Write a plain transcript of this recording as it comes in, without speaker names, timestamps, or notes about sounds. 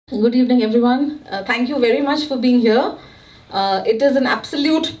Good evening, everyone. Thank you very much for being here. It is an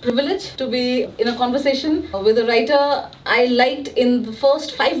absolute privilege to be in a conversation with a writer I liked in the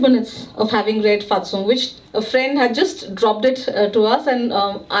first 5 minutes of having read Faatsung, which a friend had just dropped it to us, and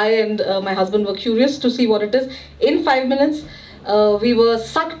I and my husband were curious to see what it is. In 5 minutes, we were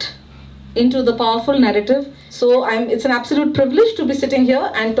sucked into the powerful narrative. So it's an absolute privilege to be sitting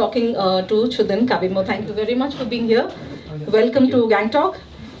here and talking to Chuden Kabimo. Thank you very much for being here. Welcome to Gang Talk.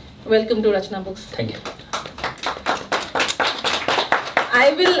 Welcome to Rachna Books. Thank you.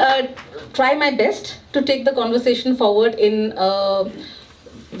 I will try my best to take the conversation forward in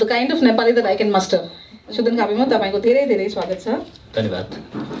the kind of Nepali that I can muster. Chuden Kabimo, तपाईको धेरै धेरै स्वागत छ. धन्यवाद.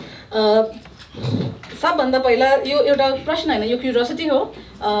 सबभन्दा पहिला यो एउटा प्रश्न हैन, यो क्युरियोसिटी हो.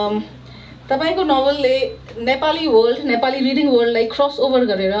 तपाईको नोभलले Nepali world, Nepali reading वर्ल्डलाई cross over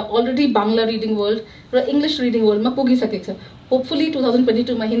गरेर अलरेडी बाङ्ला रिडिङ वर्ल्ड र इङ्ग्लिश रिडिङ वर्ल्डमा पुगिसकेको छ. होपफुली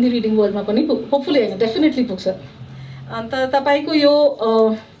 2022 मा हिन्दी रिडिङ वर्ल्डमा पनि होपफुली हैन, डेफिनेटली पुग्छ. अन्त तपाईको यो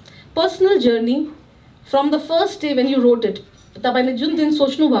personal journey from the first day when you wrote it, तपाईले जुन दिन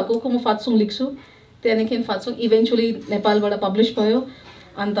सोच्नु भएको म फात्सुङ लेख्छु, त्यहाँदेखि फात्सुङ इभेन्चुअली नेपालबाट पब्लिश भयो.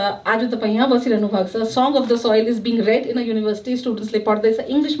 अन्त आज तपाईँ यहाँ बसिरहनु भएको छ. Song of the soil is being red in a university, स्टुडेन्ट्सले पढ्दैछ,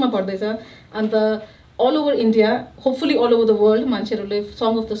 इङ्ग्लिसमा पढ्दैछ. अन्त all over India, hopefully all over the world मान्छेहरूले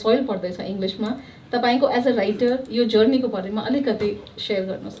सङ अफ द सोइल पढ्दैछ इङ्ग्लिसमा. तपाईँको एज अ राइटर यो जर्नीको बारेमा अलिकति सेयर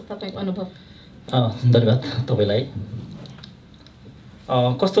गर्नुहोस्, तपाईँको अनुभव. धन्यवाद तपाईँलाई.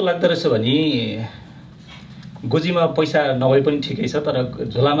 कस्तो लाग्दो रहेछ भने गोजीमा पैसा नभए पनि ठिकै छ, तर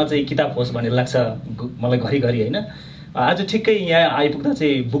झोलामा चाहिँ किताब होस् भन्ने लाग्छ मलाई घरिघरि होइन. आज ठिक्कै यहाँ आइपुग्दा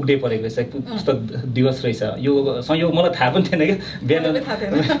चाहिँ बुक डे परेको रहेछ, पुस्तक दिवस रहेछ. यो संयोग मलाई थाहा पनि थिएन क्या.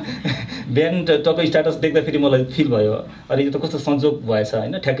 बिहान तपाईँ स्ट्याटस देख्दाखेरि मलाई फिल भयो, अरे यो त कस्तो संजोग भएछ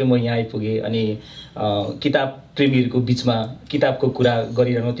होइन. ठ्याक्कै म यहाँ आइपुगेँ अनि किताब प्रेमीहरूको बिचमा किताबको कुरा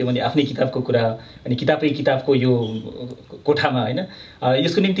गरिरहनु, त्यो भने आफ्नै किताबको कुरा अनि किताबको यो कोठामा होइन.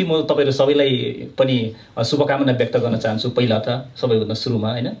 यसको निम्ति म तपाईँहरू सबैलाई पनि शुभकामना व्यक्त गर्न चाहन्छु पहिला त सबैभन्दा सुरुमा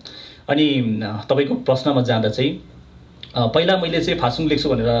होइन. अनि तपाईँको प्रश्नमा जाँदा चाहिँ पहिला मैले चाहिँ फात्सुङ लेख्छु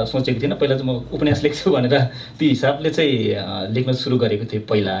भनेर सोचेको थिइनँ. पहिला चाहिँ म उपन्यास लेख्छु भनेर त्यो हिसाबले चाहिँ लेख्न सुरु गरेको थिएँ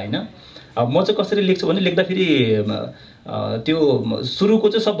पहिला होइन. म चाहिँ कसरी लेख्छु भने लेख्दाखेरि त्यो सुरुको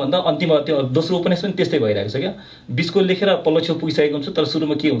चाहिँ सबभन्दा अन्तिम त्यो दोस्रो उपन्यास पनि त्यस्तै भइरहेको छ क्या. बिचको लेखेर पल्लो छेउ पुगिसकेको हुन्छु, तर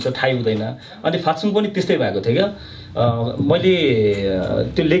सुरुमा के हुन्छ थाहै हुँदैन. अनि फात्सुङ पनि त्यस्तै भएको थियो क्या. मैले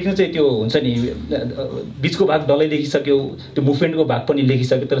त्यो लेख्नु चाहिँ त्यो हुन्छ नि, बिचको भाग डल्लै लेखिसक्यो, त्यो मुभमेन्टको भाग पनि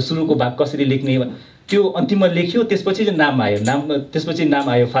लेखिसक्यो, तर सुरुको भाग कसरी लेख्ने त्यो अन्तिममा लेख्यो. त्यसपछि चाहिँ त्यसपछि नाम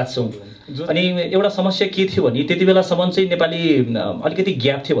आयो फात्सुङ. अनि एउटा समस्या के थियो भने त्यति बेलासम्म चाहिँ नेपाली अलिकति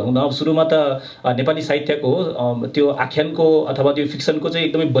ग्याप थियो भनौँ न. अब सुरुमा त नेपाली साहित्यको त्यो आख्यानको अथवा त्यो फिक्सनको चाहिँ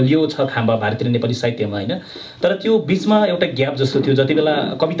एकदमै बलियो छ खाम्बा भारतीय नेपाली साहित्यमा होइन. तर त्यो बिचमा एउटा ग्याप जस्तो थियो. जति बेला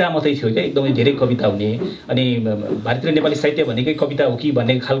कविता मात्रै थियो क्या, एकदमै धेरै कविता हुने, अनि भारतीय नेपाली साहित्य भनेकै कविता हो कि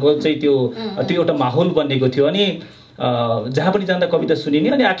भन्ने खालको चाहिँ त्यो एउटा माहौल बनेको थियो. अनि जहाँ पनि जाँदा कविता सुनिने,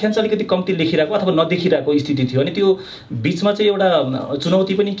 अनि आख्यान चाहिँ अलिकति कम्ती लेखिरहेको अथवा नदेखिरहेको स्थिति थियो. अनि त्यो बिचमा चाहिँ एउटा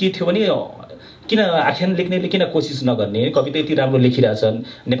चुनौती पनि के थियो भने किन आख्यान लेख्नेले किन कोसिस नगर्ने, कविता यति राम्रो लेखिरहेछन्,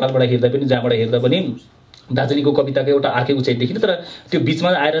 नेपालबाट हेर्दा पनि जहाँबाट हेर्दा पनि दार्जिलिङको कविताको एउटा अर्कै उचाइ देखिने. तर त्यो बिचमा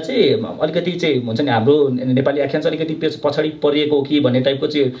आएर चाहिँ अलिकति चाहिँ हुन्छ नि हाम्रो नेपाली आख्यान चाहिँ अलिकति पछाडि परिएको हो कि भन्ने टाइपको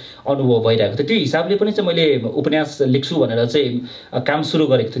चाहिँ अनुभव भइरहेको थियो. त्यो हिसाबले पनि चाहिँ मैले उपन्यास लेख्छु भनेर चाहिँ काम सुरु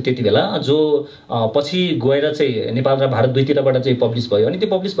गरेको थिएँ त्यति बेला, जो पछि गएर चाहिँ नेपाल र भारत दुईतिरबाट चाहिँ पब्लिस भयो. अनि त्यो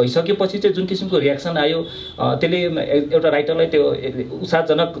पब्लिस भइसकेपछि चाहिँ जुन किसिमको रियाक्सन आयो, त्यसले एउटा राइटरलाई त्यो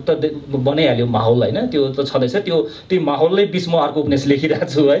उत्साहजनक त बनाइहाल्यो माहौल होइन. त्यो त छँदैछ. त्यो माहौललाई बिच म अर्को उपन्यास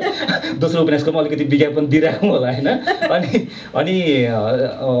लेखिरहेको छु है. दोस्रो उपन्यासको म अलिकति विज्ञापन दिइरहेको होला होइन. अनि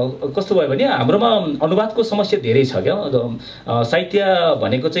कस्तो भयो भने हाम्रोमा अनुवादको समस्या धेरै छ क्या. साहित्य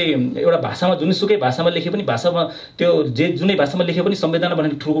भनेको चाहिँ एउटा भाषामा जुनसुकै भाषामा लेखे पनि भाषामा त्यो जुनै भाषामा लेखे पनि संवेदना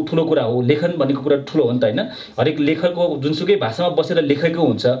भनेको ठुलो कुरा हो. लेखन भनेको कुरा ठुलो हो नि त होइन. हरेक लेखकको जुनसुकै भाषामा बसेर लेखेको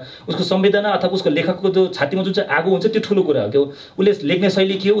हुन्छ, उसको संवेदना अथवा उसको लेखकको जो छातीमा जुन चाहिँ आगो हुन्छ त्यो ठुलो कुरा हो क्या. उसले लेख्ने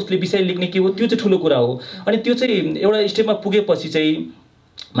शैली के हो, उसले विषय लेख्ने के हो, त्यो चाहिँ ठुलो कुरा हो. अनि त्यो चाहिँ एउटा स्टेपमा पुगेपछि चाहिँ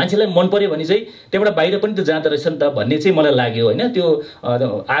मान्छेलाई मन पर्यो भने चाहिँ त्यहाँबाट बाहिर पनि त जाँदो रहेछ नि त भन्ने चाहिँ मलाई लाग्यो होइन. त्यो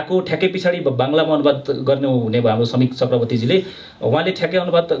आएको ठ्याक्कै पछाडि बाङ्लामा अनुवाद गर्ने हुने भयो हाम्रो समीक चक्रवर्तीजीले. उहाँले ठ्याक्कै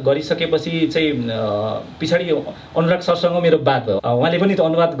अनुवाद गरिसकेपछि चाहिँ पछाडि अनुराग सरसँग मेरो बात भयो. उहाँले पनि त्यो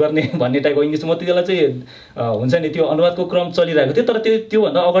अनुवाद गर्ने भन्ने टाइपको इङ्ग्लिस. म त्यति बेला चाहिँ हुन्छ नि त्यो अनुवादको क्रम चलिरहेको थियो. तर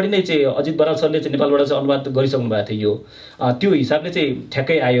त्योभन्दा अगाडि नै चाहिँ अजित बराल सरले चाहिँ नेपालबाट चाहिँ अनुवाद गरिसक्नु भएको थियो. त्यो हिसाबले चाहिँ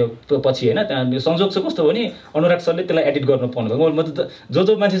ठ्याक्कै आयो पछि होइन. त्यहाँ संजोग चाहिँ कस्तो हो भने अनुराग सरले त्यसलाई एडिट गर्नु पाउनुभयो. म त जो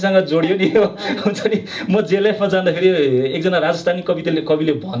मान्छेसँग जोडियो नि हुन्छ नि. म जेएलएफमा जाँदाखेरि एकजना राजस्थानी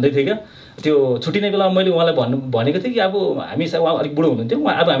कविले भन्दै थिएँ क्या, त्यो छुट्टिने बेलामा मैले उहाँलाई भनेको थिएँ कि अब हामी सायद उहाँ अलिक बुढो हुनुहुन्थ्यो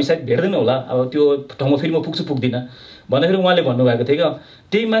उहाँ अब हामी सायद भेट्दैन होला अब त्यो ठाउँमा फेरि म पुग्छु पुग्दिनँ भन्दाखेरि उहाँले भन्नुभएको थियो क्या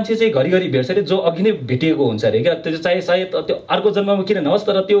त्यही मान्छे चाहिँ घरिघरि भेट्छ अरे जो अघि नै भेटिएको हुन्छ अरे क्या त्यो चाहिँ सायद त्यो अर्को जन्ममा किन नहोस्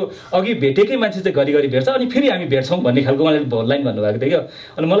तर त्यो अघि भेटेकै मान्छे चाहिँ घरिघरि भेट्छ अनि फेरि हामी भेट्छौँ भन्ने खालको उहाँले लाइन भन्नुभएको थियो क्या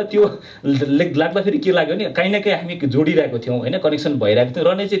अनि मलाई त्यो लाग्दा फेरि के लाग्यो भने काहीँ न काहीँ हामी जोडिरहेको थियौँ होइन कनेक्सन भइरहेको थियो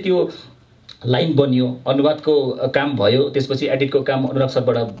र नै चाहिँ त्यो लाइन बनियो अनुवादको काम भयो त्यसपछि एडिटको काम अनुराग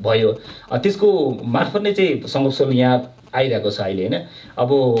सरबाट भयो त्यसको मार्फत नै चाहिँ संगोसल यहाँ आइरहेको छ अहिले होइन अब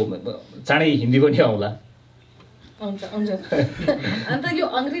चाँडै हिन्दी पनि आउला हुन्छ अन्त यो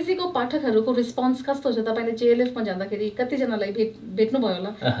अङ्ग्रेजीको पाठकहरूको रिस्पोन्स कस्तो छ तपाईँले जेएलएफमा जाँदाखेरि कतिजनालाई भेट्नुभयो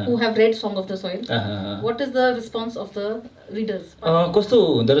होला हु have red song of the soil what is the response of the readers कस्तो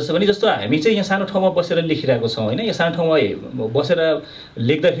हुँदो रहेछ भने जस्तो हामी चाहिँ यहाँ सानो ठाउँमा बसेर लेखिरहेको छौँ होइन यहाँ सानो ठाउँमा बसेर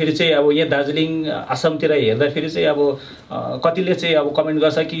लेख्दाखेरि चाहिँ अब यहाँ दार्जिलिङ आसामतिर हेर्दाखेरि चाहिँ अब कतिले चाहिँ अब कमेन्ट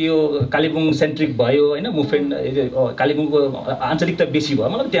गर्छ कि यो कालेबुङ सेन्ट्रिक भयो होइन मुभमेन्ट कालेबुङको आञ्चलिकता बेसी भयो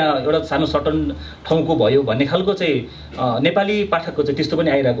मतलब त्यहाँ एउटा सानो सर्टन ठाउँको भयो भन्ने खालको चाहिँ नेपाली पाठकको चाहिँ त्यस्तो पनि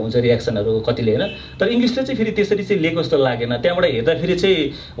आइरहेको हुन्छ रियाक्सनहरू कतिले होइन तर इङ्ग्लिसले चाहिँ फेरि त्यसरी चाहिँ लिएको जस्तो लागेन त्यहाँबाट हेर्दाखेरि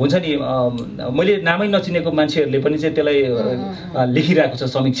चाहिँ हुन्छ नि मैले नामै नचिनेको मान्छेहरूले पनि चाहिँ त्यसलाई लेखिरहेको छ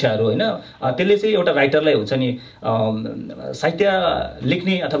समीक्षाहरू होइन त्यसले चाहिँ एउटा राइटरलाई हुन्छ नि साहित्य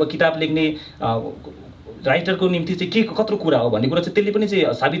लेख्ने अथवा किताब लेख्ने राइटरको निम्ति चाहिँ के कत्रो कुरा हो भन्ने कुरा चाहिँ त्यसले पनि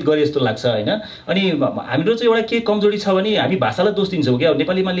चाहिँ साबित गरे जस्तो लाग्छ होइन अनि हाम्रो चाहिँ एउटा के कमजोरी छ भने हामी भाषालाई दोष दिन्छौँ क्या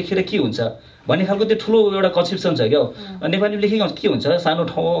नेपालीमा लेखेर के हुन्छ भन्ने खालको त्यो ठुलो एउटा कन्सेप्सन छ क्या नेपालीमा लेखेको के हुन्छ सानो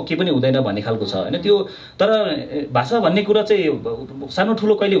ठाउँ के पनि हुँदैन भन्ने खालको छ होइन त्यो तर भाषा भन्ने कुरा चाहिँ सानो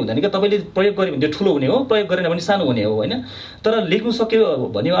ठुलो कहिले हुँदैन क्या तपाईँले प्रयोग गऱ्यो भने त्यो ठुलो हुने हो प्रयोग गरेन भने सानो हुने हो होइन तर लेख्नु सक्यो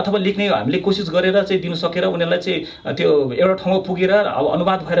भने अथवा लेख्ने हामीले कोसिस गरेर चाहिँ दिनु सकेर उनीहरूलाई चाहिँ त्यो एउटा ठाउँमा पुगेर अब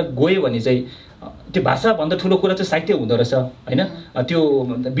अनुवाद भएर गयो भने चाहिँ त्यो भाषाभन्दा ठुलो कुरा चाहिँ साहित्य हुँदो रहेछ होइन त्यो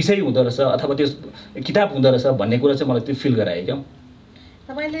विषय हुँदो रहेछ अथवा त्यो किताब हुँदो रहेछ भन्ने कुरा चाहिँ मलाई त्यो फिल गरायो क्या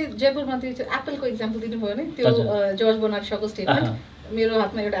तपाईँले जयपुरमा त्यो एप्पलको इक्जाम्पल दिनुभयो नि त्यो जर्ज बर्नार्ड शको स्टेटमेन्ट मेरो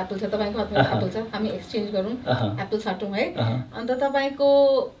हातमा एउटा एप्पल छ तपाईँको हातमा एउटा एप्पल छ हामी एक्सचेन्ज गरौँ एप्पल साटौँ है अन्त तपाईँको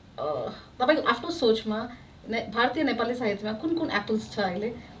आफ्नो सोचमा भारतीय नेपाली साहित्यमा कुन कुन एप्पल्स छ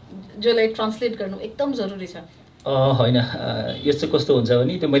अहिले जसलाई ट्रान्सलेट गर्नु एकदम जरुरी छ होइन यो चाहिँ कस्तो हुन्छ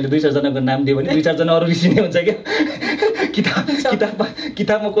भने त्यो मैले 2-4 जनाको नाम दिएँ भने 2-4 जना अरू रिसिने हुन्छ क्या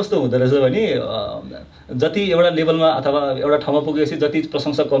किताबमा कस्तो हुँदो रहेछ भने जति एउटा लेभलमा अथवा एउटा ठाउँमा पुगेपछि जति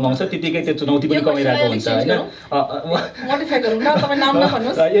प्रशंसा कमाउँछ त्यतिकै त्यो चुनौती पनि कमाइरहेको हुन्छ होइन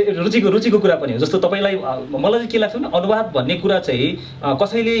रुचिको कुरा पनि हो जस्तो तपाईँलाई मलाई चाहिँ के लाग्छ भने अनुवाद भन्ने कुरा चाहिँ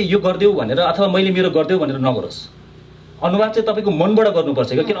कसैले यो गरिदेऊ भनेर अथवा मैले मेरो गरिदेऊ भनेर नगरोस् अनुवाद चाहिँ तपाईँको मनबाट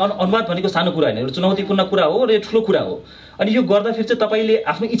गर्नुपर्छ क्या किन अनुवाद भनेको सानो कुरा होइन एउटा चुनौतीपूर्ण कुरा हो र यो ठुलो कुरा हो अनि यो गर्दाखेरि चाहिँ तपाईँले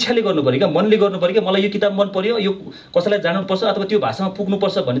आफ्नो इच्छाले गर्नु पऱ्यो क्या मनले गर्नु पऱ्यो क्या मलाई यो किताब मन पर्यो यो कसैलाई जान्नुपर्छ अथवा त्यो भाषामा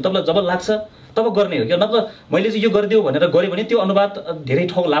पुग्नुपर्छ भन्ने तपाईँलाई जब लाग्छ तब गर्ने हो क्या नत्र मैले चाहिँ यो गरिदियो भनेर गऱ्यो भने त्यो अनुवाद धेरै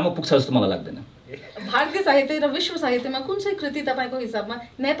ठाउँ लामो पुग्छ जस्तो मलाई लाग्दैन भारतीय साहित्य र विश्व साहित्यमा कुन चाहिँ कृति तपाईँको हिसाबमा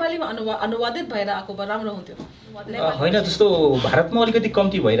नेपालीमा अनुवादित भएर आएको भए राम्रो हुन्थ्यो होइन जस्तो भारतमा अलिकति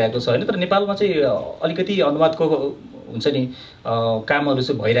कम्ती भइरहेको छ होइन तर नेपालमा चाहिँ अलिकति अनुवादको हुन्छ नि कामहरू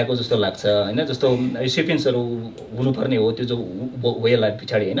चाहिँ भइरहेको जस्तो लाग्छ होइन जस्तो सेपियन्सहरू हुनुपर्ने हो त्यो जो वेला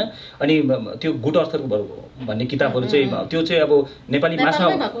पछाडि होइन अनि त्यो गुड अर्थर भन्ने किताबहरू चाहिँ त्यो चाहिँ अब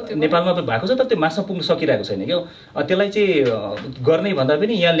नेपालमा पनि भएको छ तर त्यो मासमा पुग्न सकिरहेको छैन क्या त्यसलाई चाहिँ गर्ने भन्दा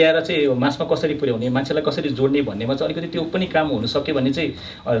पनि यहाँ ल्याएर चाहिँ मासमा कसरी पुर्याउने मान्छेलाई कसरी जोड्ने भन्नेमा चाहिँ अलिकति त्यो पनि काम हुन सक्यो भने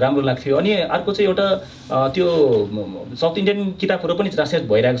चाहिँ राम्रो लाग्थ्यो अनि अर्को चाहिँ एउटा त्यो साउथ इन्डियन किताबहरू पनि ट्रान्सलेट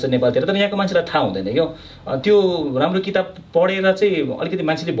भइरहेको छ नेपालतिर तर यहाँको मान्छेलाई थाहा हुँदैन क्या त्यो राम्रो किताब पढेर चाहिँ अलिकति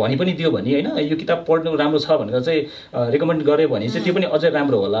मान्छेले भनि पनि दियो भने होइन यो किताब पढ्नु राम्रो छ भनेर चाहिँ रेकमेन्ड गर्यो भने चाहिँ त्यो पनि अझै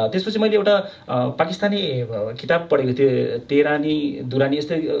राम्रो होला त्यसपछि मैले एउटा पाकिस्तानी किताब पढेको थिएँ तेरानी दुरानी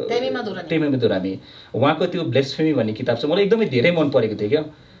यस्तै तेमीमा दुरामी उहाँको त्यो ब्लेसफेमी भन्ने किताब चाहिँ मलाई एकदमै धेरै मन परेको थियो क्या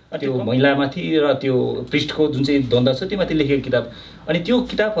त्यो महिलामाथि र त्यो पृष्ठको जुन चाहिँ द्वन्द्व छ त्योमाथि लेखेको किताब अनि त्यो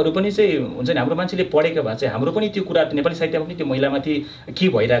किताबहरू पनि चाहिँ हुन्छ नि हाम्रो मान्छेले पढेको भए चाहिँ हाम्रो पनि त्यो कुरा नेपाली साहित्यमा पनि त्यो महिलामाथि के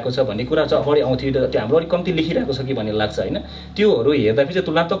भइरहेको छ भन्ने कुरा चाहिँ अगाडि आउँथ्यो त्यो हाम्रो अलिक कम्ती लेखिरहेको छ कि भन्ने लाग्छ होइन त्योहरू हेर्दाखेरि चाहिँ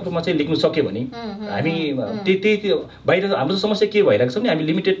तुलनात्मक रूपमा चाहिँ लेख्नु सक्यो भने हामी त्यही बाहिर हाम्रो समस्या के भइरहेको छ भने हामी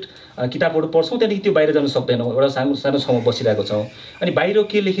लिमिटेड किताबहरू पढ्छौँ त्यहाँदेखि त्यो बाहिर जानु सक्दैनौँ एउटा सानो सानो ठाउँमा बसिरहेको छौँ अनि बाहिर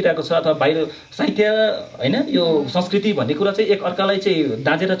के लेखिरहेको छ अथवा बाहिर साहित्य होइन यो संस्कृति भन्ने कुरा चाहिँ एक अर्कालाई चाहिँ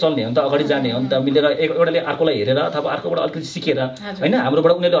दाँजेर चल्ने हो नि त अगाडि जाने हो नि त मिलेर एउटाले अर्कोलाई हेरेर अथवा अर्कोबाट अलिकति सिकेर होइन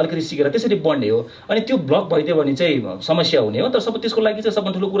हाम्रोबाट उनीहरूले अलिकति सिकेर त्यसरी बढ्ने हो अनि त्यो ब्लक भइदियो भने चाहिँ समस्या हुने हो तर त्यसको लागि चाहिँ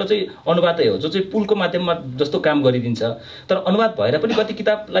सबभन्दा ठुलो कुरा चाहिँ अनुवादै हो जो चाहिँ पुलको माध्यममा जस्तो काम गरिदिन्छ तर अनुवाद भएर पनि कति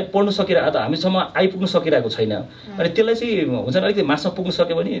किताबलाई पढ्नु सकिरहेको हामीसम्म आइपुग्नु सकिरहेको छैन अनि त्यसलाई चाहिँ हुन्छ नि अलिकति मासमा पुग्नु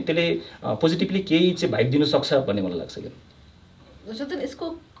सक्यो भने त्यसले पोजिटिभली केही चाहिँ भाइब दिनु सक्छ भन्ने मलाई लाग्छ क्या जस्तो यसको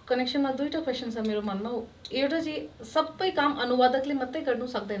कनेक्सनमा दुईटा क्वेसन छ मेरो मनमा। एउटा चाहिँ सबै काम अनुवादकले मात्रै गर्नु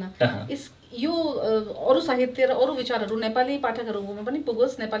सक्दैन। यो अरू साहित्य र अरू विचारहरू नेपाली पाठकहरूमा पनि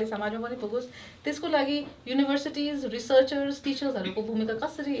पुगोस्, नेपाली समाजमा पनि पुगोस्, त्यसको लागि युनिभर्सिटिज, रिसर्चर्स, टिचर्सहरूको भूमिका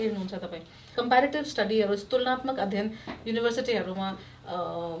कसरी हेर्नुहुन्छ तपाईँ? कम्प्यारेटिभ स्टडीहरू, तुलनात्मक अध्ययन युनिभर्सिटीहरूमा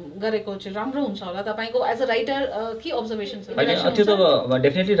गरेको चाहिँ राम्रो हुन्छ होला तपाईँको एज अ राइटर के अब्जर्भेसन छ? त्यो त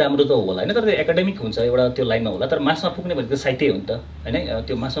डेफिनेटली राम्रो त होला होइन, तर त्यो एकाडेमिक हुन्छ एउटा त्यो लाइनमा होला, तर मासमा पुग्ने भनेको साहित्य हो नि त होइन।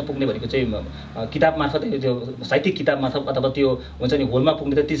 त्यो मासमा पुग्ने भनेको चाहिँ किताब मार्फत, त्यो साहित्यिक किताब मार्फत अथवा त्यो हुन्छ नि होलमा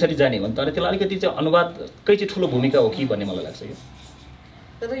पुग्ने त त्यसरी जाने हो नि त। अनि त्यसलाई अलिकति चाहिँ अनुवादकै चाहिँ ठुलो भूमिका हो कि भन्ने मलाई लाग्छ। यो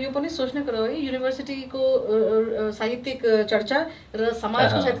तर यो पनि सोच्ने कुरा हो है, युनिभर्सिटीको साहित्यिक चर्चा र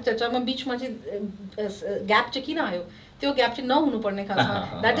समाजको साहित्यिक चर्चामा बिचमा चाहिँ ग्याप चाहिँ किन आयो? त्यो ग्याप चाहिँ नहुनुपर्ने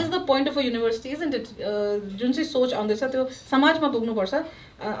खासमा। That is the point of a university isn't it? जुन चाहिँ सोच आउँदैछ त्यो समाजमा पुग्नुपर्छ।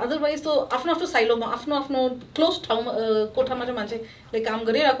 अदरवाइज त्यो आफ्नो आफ्नो साइलोमा, आफ्नो आफ्नो क्लोज ठाउँमा, कोठामा चाहिँ मान्छेले काम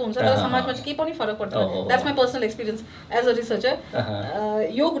गरिरहेको हुन्छ, तर समाजमा चाहिँ केही पनि फरक पर्दैन। That's my personal experience as a researcher.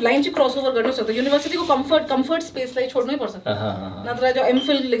 यो लाइन चाहिँ क्रस ओभर गर्नै सक्छ। युनिभर्सिटीको कम्फर्ट स्पेसलाई छोड्नै पर्छ, नत्र जो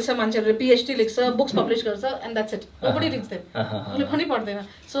एमफिल लेख्छ मान्छेहरूले, पिएचडी लेख्छ, बुक्स पब्लिस गर्छ, and that's it, nobody reads them, उसले पनि पढ्दैन।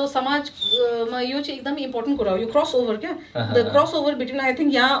 सो समाजमा यो चाहिँ एकदमै इम्पोर्टेन्ट कुरा हो, यो क्रस ओभर क्या। The cross over between, I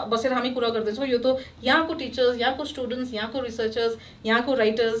think यहाँ बसेर हामी कुरा गर्दैछौँ, यो त यहाँको टिचर्स, यहाँको स्टुडेन्ट्स, यहाँको रिसर्चर्स, यहाँको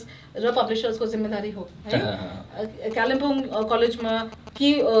राइटर्स र पब्लिसर्सको जिम्मेदारी हो है। कालिम्पोङ कलेजमा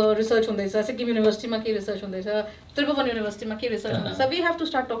के रिसर्च हुँदैछ, सिक्किम युनिभर्सिटीमा के रिसर्च हुँदैछ, त्रिभुवन युनिभर्सिटीमा के रिसर्च हुँदैछ, we have to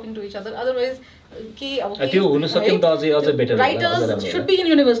start talking to each other. Otherwise के अब त्यो हुन सक्यो त अझै better. Writers should be in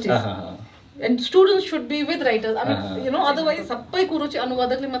universities and students should be with writers. I mean, you know, otherwise सबै कुरो चाहिँ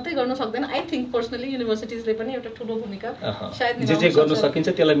अनुवादकले मात्रै गर्न सक्दैन। आई थिङ्क पर्सनली युनिभर्सिटिजले पनि एउटा ठुलो भूमिका सायद निभाउन सक्छ। जे गर्न सकिन्छ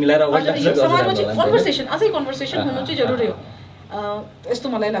त्यसलाई मिलाएर अगाडि लाग्छ। समाजमा चाहिँ कन्भर्सेसन, अझै कन्भर्सेसन हुनु चाहिँ जरुरी हो, यस्तो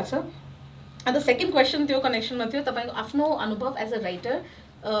मलाई लाग्छ। अन्त सेकेन्ड क्वेसन त्यो कनेक्सनमा थियो तपाईँको आफ्नो अनुभव as a writer.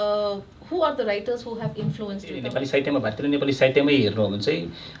 Who are the writers who have influence you? Nepali साहित्यमा भारतीय नेपाली साहित्यमै हेर्नु हो भने चाहिँ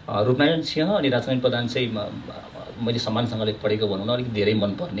रूपनारायण सिंह अनि राजनारायण प्रधान चाहिँ मैले सम्मानसँगले पढेको भनौँ न, अलिक धेरै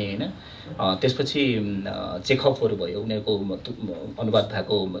मनपर्ने होइन। त्यसपछि चेखफहरू भयो, उनीहरूको अनुवाद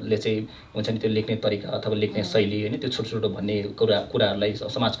भएकोले चाहिँ हुन्छ नि त्यो लेख्ने तरिका अथवा लेख्ने शैली होइन, त्यो छोटो छोटो भन्ने कुराहरूलाई,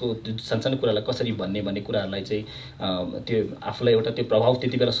 समाजको सानसानो कुरालाई कसरी भन्ने कुराहरूलाई चाहिँ त्यो आफूलाई एउटा त्यो प्रभाव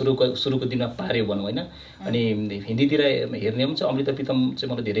त्यति बेला सुरुको दिनमा पार्यो भनौँ होइन। अनि हिन्दीतिर हेर्ने पनि छ, अमृता प्रीतम चाहिँ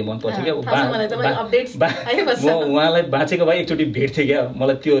मलाई धेरै मन पर्थ्यो क्या। म उहाँलाई बाँचेको भए एकचोटि भेट्थेँ क्या,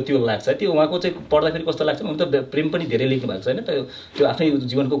 मलाई त्यो लाग्छ। त्यो उहाँको चाहिँ पढ्दाखेरि कस्तो लाग्छ, उनी त प्रेम पनि धेरै लेख्नु भएको छ होइन, त्यो आफ्नै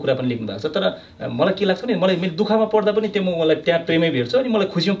जीवनको कुरा पनि लेख्नु भएको छ। तर मलाई के लाग्छ भने मैले दुःखमा पढ्दा पनि त्यो मलाई त्यहाँ प्रेमै भेट्छु, अनि मलाई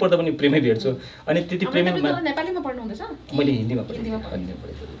खुसीमा पढ्दा पनि प्रेमै भेट्छु। अनि त्यति प्रेमै नेपालीमा पढ्नु हुँदैछ? मैले हिन्दीमा पढेको।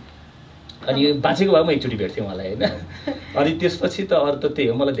 अनि बाँचेको भए म एकचोटि भेट्थेँ उहाँलाई होइन। अनि त्यसपछि त अरू त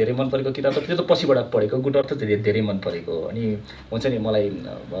त्यही हो, मलाई धेरै मन परेको किताब त त्यो त पछिबाट पढेको, गुड अर्थ धेरै मन परेको। अनि हुन्छ नि मलाई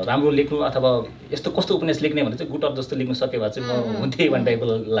राम्रो लेख्नु अथवा यस्तो कस्तो उपन्यास लेख्ने भने चाहिँ गुड अर्थ जस्तो लेख्नु सके भए चाहिँ म हुन्थेँ भन्ने टाइपको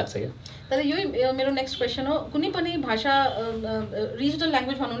लाग्छ क्या। तर यही मेरो नेक्स्ट क्वेसन हो, कुनै पनि भाषा रिजनल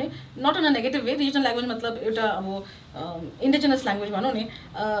ल्याङ्ग्वेज भनौँ नि, not in a negative way, regional language मतलब एउटा अब इन्डिजिनस ल्याङ्ग्वेज भनौँ नि,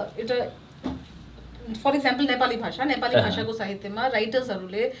 एउटा फर इक्जाम्पल नेपाली भाषाको साहित्यमा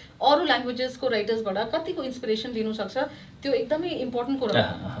राइटर्सहरूले अरू ल्याङ्ग्वेजेसको राइटर्सबाट कतिको इन्सपिरेसन लिनु सक्छ, त्यो एकदमै इम्पोर्टेन्ट कुरा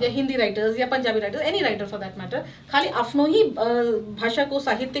हो। या Hindi writers yeah Punjabi writers, any writer for that matter, खालि आफ्नो ही भाषाको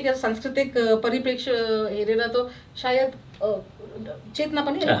साहित्यिक या सांस्कृतिक परिप्रेक्ष्य हेरेर त सायद चेतना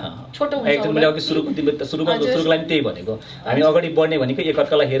पनि छोटो हुन्छ। एकदम मैले अघि सुरुको लागि त्यही भनेको, हामी अगाडि बढ्ने भनेको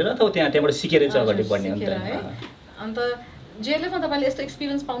एकअर्कालाई हेरेर अथवा त्यहाँबाट सिकेर चाहिँ अगाडि बढ्ने हो नि त। अन्त जेएलएफमा तपाईँले यस्तो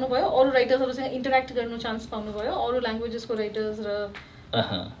एक्सपिरियन्स पाउनुभयो, अरू राइटर्सहरूसँग इन्टरेक्ट गर्नु चान्स पाउनुभयो, अरू ल्याङ्ग्वेजेसको राइटर्स र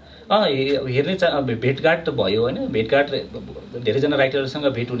हेर्ने भेटघाट भयो होइन। भेटघाट धेरैजना राइटरहरूसँग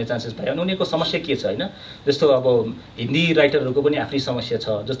भेट हुने चान्सेस भयो। अनि उनीहरूको समस्या के छ होइन, जस्तो अब हिन्दी राइटरहरूको पनि आफ्नै समस्या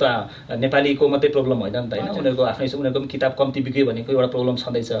छ, जस्तो नेपालीको मात्रै प्रब्लम होइन नि त होइन, उनीहरूको पनि किताब कम्ती बिक्यो भनेको एउटा प्रब्लम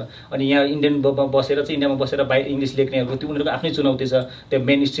छँदैछ। अनि यहाँ इन्डियामा बसेर बाहिर इङ्ग्लिस लेख्नेहरूको त्यो उनीहरूको आफ्नै चुनौती छ। त्यो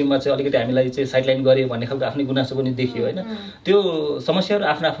मेन स्ट्रिममा चाहिँ अलिकति हामीलाई चाहिँ साइडलाइन गऱ्यो भन्ने खालको आफ्नै गुनासो पनि देखियो होइन। त्यो समस्याहरू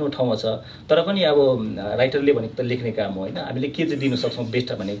आफ्नो आफ्नो ठाउँमा छ, तर पनि अब राइटरले भनेको त लेख्ने काम हो होइन, हामीले के चाहिँ दिनु सक्छौँ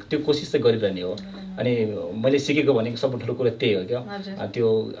बेस्ट भनेको त्यो कोसिस चाहिँ गरिरहने हो। अनि मैले सिकेको भनेको सबभन्दा ठुलो कुरा त्यही हो क्या, त्यो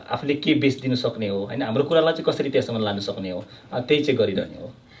आफूले के बेस्ट दिनु सक्ने हो होइन, हाम्रो कुरालाई चाहिँ कसरी त्यहाँसम्म लानु सक्ने हो, त्यही चाहिँ गरिरहने हो।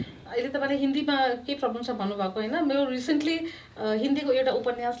 अहिले तपाईँले हिन्दीमा के प्रब्लम छ भन्नुभएको होइन, मेरो रिसेन्टली हिन्दीको एउटा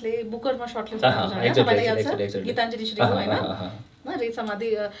उपन्यासले बुकरमा सर्टलिस्ट भएको छ, तपाईँलाई याद छ, गीताञ्जली श्रीको होइन, रेप समाधि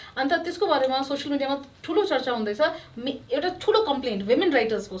अन्त त्यसको बारेमा सोसियल मिडियामा ठुलो चर्चा हुँदैछ एउटा ठुलो कम्प्लेन्ट वुमेन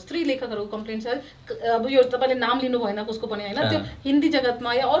राइटर्सको स्त्री लेखकहरूको कम्प्लेन्ट छ अब यो तपाईँले नाम लिनु भएन कसको पनि होइन त्यो हिन्दी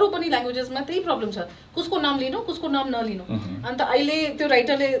जगतमा या अरू पनि ल्याङ्ग्वेजेसमा त्यही प्रब्लम छ कसको नाम लिनु कसको नाम नलिनु अन्त अहिले त्यो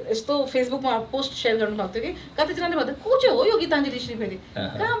राइटरले यस्तो फेसबुकमा पोस्ट सेयर गर्नुभएको थियो कि कतिजनाले भन्दा को चाहिँ हो यो गीताञ्जली श्री फेरि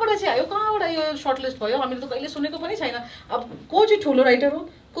कहाँबाट चाहिँ आयो कहाँबाट यो सर्टलिस्ट भयो हामीले त कहिले सुनेको पनि छैन अब को चाहिँ ठुलो राइटर हो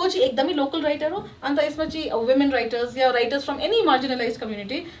को चाहिँ एकदमै लोकल राइटर हो अन्त यसमा चाहिँ women writers yeah writers from any marginalise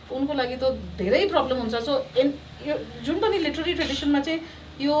community उनको लागि त धेरै प्रब्लम हुन्छ सो यो जुन पनि लिटरेरी ट्रेडिसनमा चाहिँ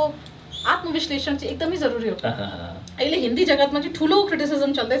यो आत्मविश्लेषण चाहिँ एकदमै जरुरी हो अहिले हिन्दी जगतमा चाहिँ ठुलो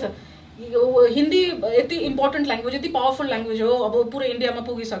क्रिटिसिजम चल्दैछ हिन्दी यति इम्पोर्टेन्ट ल्याङ्ग्वेज यति पावरफुल ल्याङ्ग्वेज हो अब पुरै इन्डियामा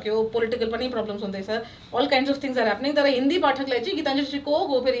पुगिसक्यो पोलिटिकल पनि प्रब्लम्स हुँदैछ all kinds of things are happening तर हिन्दी पाठकलाई चाहिँ गीताञ्जली श्री को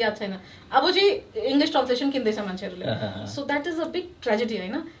हो फेरि याद छैन अब चाहिँ इङ्ग्लिस ट्रान्सलेसन किन्दैछ मान्छेहरूले so that is a big tragedy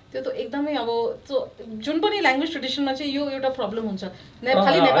होइन त्यो त एकदमै अब जुन पनि ल्याङ्ग्वेज ट्रेडिसनमा चाहिँ यो एउटा प्रब्लम हुन्छ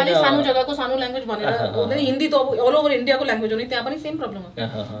खालि नेपाली सानो जग्गाको सानो ल्याङ्ग्वेज भनेर हुँदैन हिन्दी त अब अल ओभर इन्डियाको ल्याङ्ग्वेज हो नि त्यहाँ पनि सेम प्रब्लम हो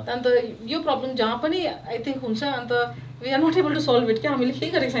अन्त यो प्रब्लम जहाँ पनि आई थिङ्क हुन्छ अन्त we are not able to solve it क्या हामीले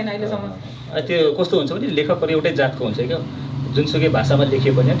केही गरेको छैन अहिलेसम्म त्यो कस्तो हुन्छ भने लेखकहरू एउटै जातको हुन्छ क्या जुनसुकै भाषामा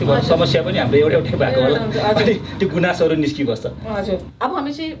लेखियो भने त्यो समस्या पनि हाम्रो एउटै भएको होला त्यो गुनासोहरू निस्किबस्छ हजुर अब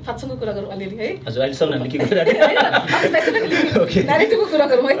हामी चाहिँ फात्सुङको कुरा गरौँ अलिअलि है हजुर अहिलेसम्म हामीले के गरिरहेको न्यारेटिभको कुरा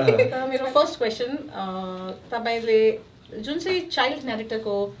गरौँ है मेरो फर्स्ट क्वेसन तपाईँले जुन चाहिँ चाइल्ड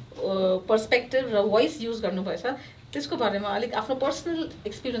न्यारेटरको पर्सपेक्टिभ र भोइस युज गर्नुभएछ त्यसको बारेमा अलिक आफ्नो पर्सनल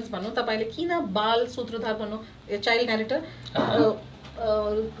एक्सपिरियन्स भन्नु तपाईँले किन बाल सूत्रधार भन्नु चाइल्ड न्यारेटर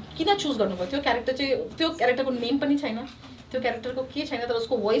किन चुज गर्नुभयो त्यो क्यारेक्टर चाहिँ त्यो क्यारेक्टरको नेम पनि छैन त्यो क्यारेक्टरको के छैन तर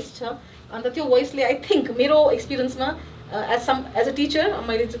उसको भोइस छ अन्त त्यो भोइसले आई थिङ्क मेरो एक्सपिरियन्समा एज अ टिचर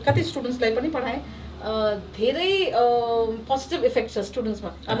मैले कति स्टुडेन्ट्सलाई पनि पढाएँ धेरै पोजिटिभ इफेक्ट छ स्टुडेन्ट्समा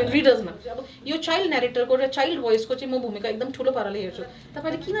आई मिन रिडर्समा अब यो चाइल्ड न्यारेटरको र चाइल्ड भोइसको चाहिँ म भूमिका एकदम ठुलो पाराले हेर्छु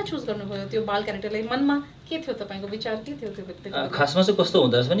तपाईँले किन चुज गर्नुभयो त्यो बाल क्यारेक्टरलाई मनमा के थियो तपाईँको विचार के थियो त्यो व्यक्तिको खासमा चाहिँ कस्तो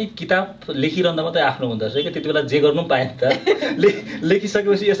हुँदो रहेछ भने किताब लेखिरहँदा मात्रै आफ्नो हुँदो रहेछ क्या त्यति बेला जे गर्नु पाएँ त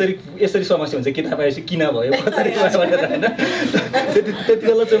लेखिसकेपछि यसरी समस्या हुन्छ किताब आएपछि किन भयो कसरी भयो भनेर होइन त्यति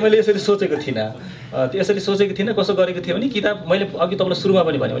बेला चाहिँ मैले यसरी सोचेको थिइनँ यसरी सोचेको थिइनँ कसो गरेको थिएँ भने किताब मैले अघि तपाईँलाई सुरुमा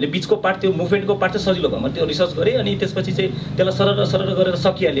पनि भने बिचको पार्ट त्यो मुभमेन्टको पार्ट चाहिँ सजिलो भयो मैले त्यो रिसर्च गरेँ अनि त्यसपछि चाहिँ त्यसलाई सरर गरेर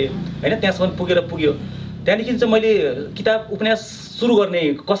सकिहालेँ होइन त्यहाँसम्म पुग्यो त्यहाँदेखि चाहिँ मैले किताब उपन्यास सुरु गर्ने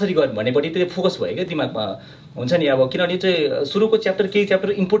कसरी गर्ने भनेपट्टि त्यो फोकस भयो क्या दिमागमा हुन्छ नि अब किनभने चाहिँ सुरुको केही च्याप्टर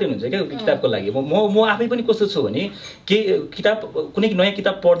इम्पोर्टेन्ट हुन्छ क्या किताबको लागि म आफै पनि कस्तो छु भने कुनै नयाँ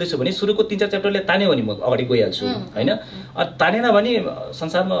किताब पढ्दैछु भने सुरुको 3-4 च्याप्टरले तान्यो भने म अगाडि गइहाल्छु होइन तानेन भने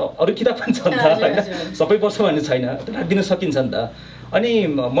संसारमा अरू किताब पनि छ नि त होइन सबै वर्ष भन्ने छैन राखिदिन सकिन्छ नि त अनि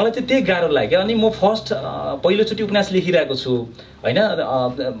मलाई चाहिँ त्यही गाह्रो लाग्यो अनि म फर्स्ट पहिलोचोटि उपन्यास लेखिरहेको छु होइन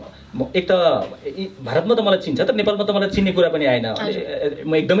एक त भारतमा त मलाई चिन्छ तर नेपालमा त मलाई चिन्ने कुरा पनि आएन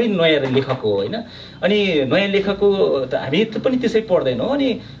म एकदमै नयाँ लेखक हो होइन अनि नयाँ लेखकको त हामी पनि त्यसै पढ्दैनौँ अनि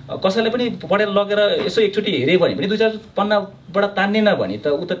कसैलाई पनि पढेर लगेर यसो एकचोटि हेऱ्यो भने पनि 2-4 पन्नाबाट तान्नेन भने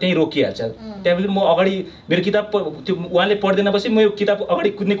त ऊ त त्यहीँ रोकिहाल्छ त्यहाँदेखि म अगाडि मेरो किताब त्यो उहाँले पढ्दैन पछि मेरो किताब अगाडि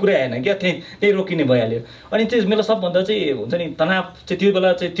कुद्ने कुरै आएन क्या त्यहीँ रोकिने भइहाल्यो अनि चाहिँ मेरो सबभन्दा चाहिँ हुन्छ नि तनाव चाहिँ त्यो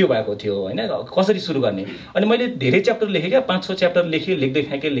बेला चाहिँ त्यो भएको थियो होइन कसरी सुरु गर्ने अनि मैले धेरै च्याप्टर लेखेँ क्या 5-6 च्याप्टर लेखेँ लेख्दै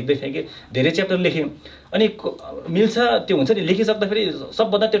फ्याँकेँ धेरै च्याप्टर लेखेँ अनि मिल्छ त्यो हुन्छ नि लेखिसक्दाखेरि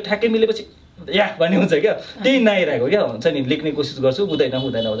सबभन्दा त्यो ठ्याक्कै मिलेपछि या भन्ने हुन्छ क्या त्यही नआइरहेको क्या हुन्छ नि लेख्ने कोसिस गर्छु हुँदैन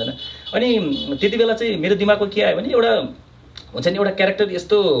अनि त्यति बेला चाहिँ मेरो दिमागमा के आयो भने एउटा हुन्छ नि एउटा क्यारेक्टर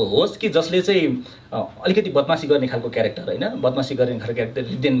यस्तो होस् कि जसले चाहिँ अलिकति बदमासी गर्ने खालको क्यारेक्टर होइन बदमासी गर्ने खालको क्यारेक्टर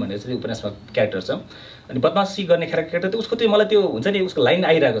रिदेन भनेर चाहिँ उपन्यासमा क्यारेक्टर छ अनि बदमासी गर्ने क्यारेक्टर त उसको त्यो मलाई त्यो हुन्छ नि उसको लाइन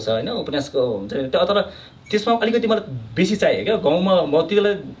आइरहेको छ होइन उपन्यासको हुन्छ नि तर त्यसमा अलिकति मलाई बेसी चाहियो क्या गाउँमा म त्यति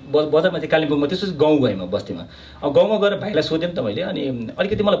बेला बजारमा थिएँ कालिम्पोङमा त्यसपछि गाउँ गएँ म बस्तीमा गाउँमा गएर भाइलाई सोधेँ नि त मैले अनि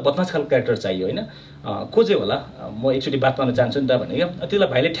अलिकति मलाई बदमास खालको क्यारेक्टर चाहियो होइन को चाहिँ होला म एकचोटि बात गर्न चाहन्छु नि त भने क्या त्यति बेला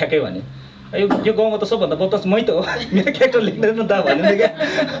भाइले ठ्याक्कै भने यो गाउँमा त सबभन्दा बदमास मै त हो मेरो क्यारेक्टर लेख्दैन नि त भन्नु क्या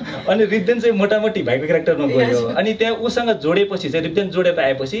अनि रिब्देन चाहिँ मोटामोटी भाइको क्यारेक्टरमा गयो अनि त्यहाँ उसँग जोडेपछि चाहिँ रिब्देन जोडेर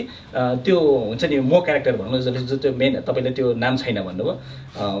आएपछि त्यो हुन्छ नि म क्यारेक्टर भन्नु जसले त्यो मेन तपाईँले त्यो नाम छैन भन्नुभयो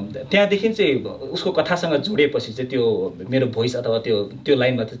त्यहाँदेखि चाहिँ उसको कथासँग जोडेपछि चाहिँ त्यो मेरो भोइस अथवा त्यो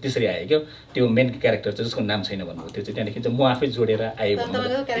लाइनमा चाहिँ त्यसरी आयो क्या त्यो मेन क्यारेक्टर चाहिँ जसको नाम छैन भन्नुभयो त्यो चाहिँ त्यहाँदेखि चाहिँ म आफै जोडेर आएँ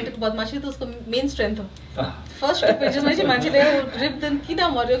क्यारेक्टर बदमासी त उसको मेन स्ट्रेन्थ हो फर्स्ट पेजेसमा चाहिँ मान्छेले रिब्देन किन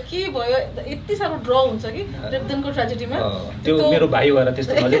मर्यो के भयो यति साह्रो ड्र हुन्छ कि रिब्देनको ट्रेजेडीमा त्यो मेरो भाइ भएर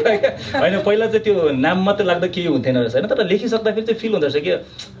त्यस्तो होइन पहिला चाहिँ त्यो नाम मात्रै लाग्दा केही हुन्थेन रहेछ होइन तर लेखिसक्दाखेरि चाहिँ फिल हुँदो रहेछ कि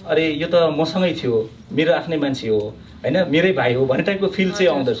अरे यो त मसँगै थियो मेरो आफ्नै मान्छे हो होइन मेरै भाइ हो भन्ने टाइपको फिल चाहिँ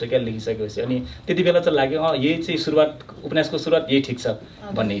आउँदो रहेछ क्या लेखिसकेपछि। अनि त्यति बेला चाहिँ लाग्यो यही चाहिँ उपन्यासको सुरुवात यही ठिक छ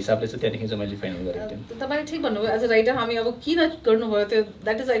भन्ने हिसाबले चाहिँ त्यहाँदेखि चाहिँ मैले फाइनल गरेको थिएँ। तपाईँले ठिक भन्नुभयो एज अ राइटर हामी अब किन गर्नुभयो त्यो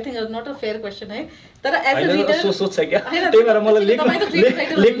that is I think not a fair question है। तर एज अ रिडर सोच छ क्या त्यही भएर मलाई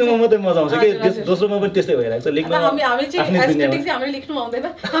लेख्नुमा मात्रै मजा आउँछ कि दोस्रोमा पनि त्यस्तै भइरहेको छ लेख्नु। हामी चाहिँ एज क्रिटिक चाहिँ हामीले लेख्नु आउँदैन,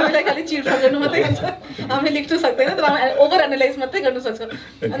 हामीलाई खालि चिरफाड गर्नु मात्रै हुन्छ, हामीले लेख्नु सक्दैन तर हामी ओभर एनालाइज मात्रै गर्न सक्छौँ।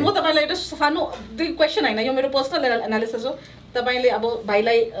 अनि म तपाईँलाई एउटा सानो त्यो क्वेसन होइन, यो मेरो पर्सनल एनालिसिस हो। तपाईँले अब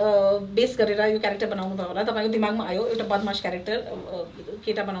भाइलाई बेस गरेर यो क्यारेक्टर बनाउनु भयो होला, तपाईँको दिमागमा आयो एउटा बदमास क्यारेक्टर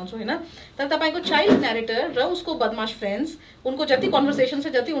केटा बनाउँछु होइन, तर तपाईँको चाइल्ड न्यारेटर र उसको बदमास फ्रेन्ड्स उनको जति कन्भर्सेसन छ,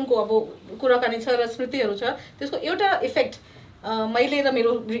 जति उनको अब कुराकानी छ र स्मृतिहरू छ, त्यसको एउटा इफेक्ट मैले र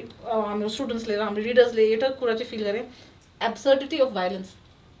हाम्रो स्टुडेन्ट्सले र हाम्रो रिडर्सले एउटा कुरा चाहिँ फिल गरेँ, एब्सर्डिटी अफ भाइलेन्स।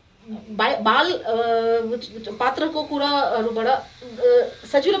 बाल पात्रको कुराहरूबाट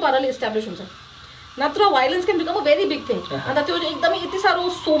सजिलो पाराले इस्टाब्लिस हुन्छ, नत्र violence can become a very big thing. अन्त त्यो एकदमै यति साह्रो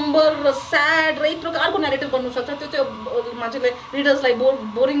सोम्बर र स्याड र एक प्रकारको न्यारेटिभ बन्नुसक्छ, त्यो चाहिँ मान्छेले रिडर्सलाई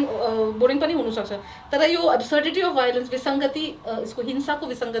बोरिङ पनि हुनसक्छ। तर यो एब्सर्डिटी अफ भाइलेन्स, विसङ्गति, यसको हिंसाको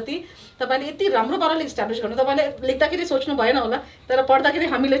विसङ्गति तपाईँले यति राम्रो पाराले इस्टाब्लिस गर्नु, तपाईँले लेख्दाखेरि सोच्नु भएन होला तर पढ्दाखेरि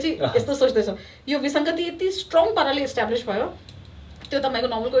हामीले चाहिँ यस्तो सोच्दैछौँ, यो विसङ्गति यति स्ट्रङ पाराले इस्टाब्लिस भयो, त्यो तपाईँको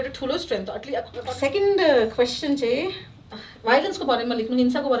नोभलको एउटा ठुलो स्ट्रेन्थ हो। एटलिस्ट सेकेन्ड क्वेसन चाहिँ भाइलेन्सको बारेमा लेख्नु,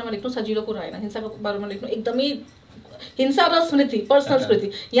 हिंसाको बारेमा लेख्नु सजिलो कुरा होइन। हिंसाको बारेमा लेख्नु एकदमै, हिंसा र स्मृति, पर्सनल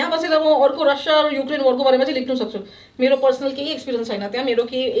स्मृति। यहाँ बसेर म अर्को रसिया र युक्रेन वरको बारेमा चाहिँ लेख्नु सक्छु, मेरो पर्सनल केही एक्सपिरियन्स छैन त्यहाँ, मेरो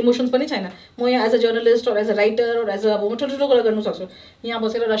केही इमोसन्स पनि छैन। म यहाँ एज अ जर्नलिस्ट और एज अ राइटर और एज अ अब म ठुल्ठुलो कुरा गर्नु सक्छु यहाँ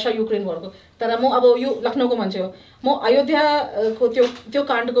बसेर रसिया युक्रेन वरको। तर म अब यो लखनऊको मान्छे हो, म अयोध्याको त्यो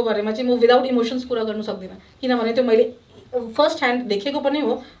काण्डको बारेमा चाहिँ म विदाउट इमोसन्स कुरा गर्नु सक्दिनँ, किनभने त्यो मैले फर्स्ट ह्यान्ड देखेको पनि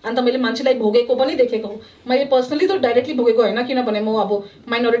हो, अन्त मैले मान्छेलाई भोगेको पनि देखेको हो। मैले पर्सनली त डाइरेक्टली भोगेको होइन, किनभने म अब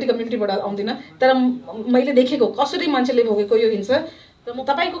माइनोरिटी कम्युनिटीबाट आउँदिनँ, तर मैले देखेको कसरी मान्छेले भोगेको यो हिंसा र म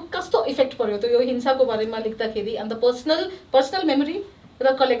तपाईँको कस्तो इफेक्ट पर्यो त्यो यो हिंसाको बारेमा लेख्दाखेरि। अन्त पर्सनल मेमोरी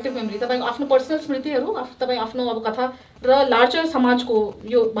र कलेक्टिभ मेमोरी, तपाईँको आफ्नो पर्सनल स्मृतिहरू, तपाईँ आफ्नो अब कथा र लार्जर समाजको,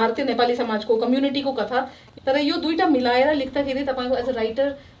 यो भारतीय नेपाली समाजको कम्युनिटीको कथा, तर यो दुईटा मिलाएर लेख्दाखेरि तपाईँको एज अ राइटर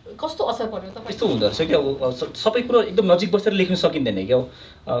कस्तो असर पर्यो? यस्तो हुँदो रहेछ कि अब सबै कुरो एकदम नजिक बसेर लेख्न सकिँदैन क्या।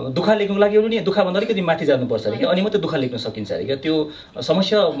 दुःख लेख्नुको लागि पनि दुःखभन्दा अलिकति माथि जानुपर्छ अरे क्या, अनि मात्रै दुःख लेख्न सकिन्छ अरे क्या। त्यो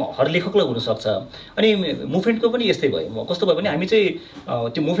समस्या हर लेखकलाई हुनसक्छ। अनि मुभमेन्टको पनि यस्तै भयो, कस्तो भयो भने हामी चाहिँ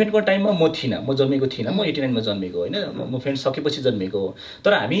त्यो मुभमेन्टको टाइममा म थिइनँ, म जन्मेको थिइनँ, म 89 मा जन्मेको होइन, मुभमेन्ट सकेपछि जन्मेको हो।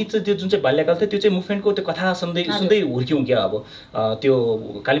 तर हामी चाहिँ त्यो जुन चाहिँ बाल्यकाल थियो त्यो चाहिँ मुभमेन्टको त्यो कथा सुन्दै हुर्क्यौँ क्या। अब त्यो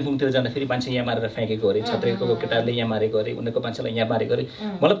कालिम्पोङतिर जाँदाखेरि मान्छे यहाँ मारेर फ्याँकेको अरे, छत्रेको केटाले यहाँ मारेको अरे, उनीहरूको मान्छेलाई यहाँ मारेको अरे,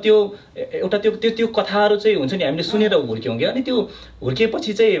 मतलब त्यो एउटा त्यो कथाहरू चाहिँ हुन्छ नि, हामीले सुनेर हुर्क्यौँ क्या। अनि त्यो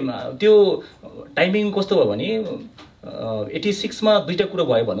हुर्किएपछि चाहिँ त्यो टाइमिङ कस्तो भयो भने 86 मा दुईटा कुरो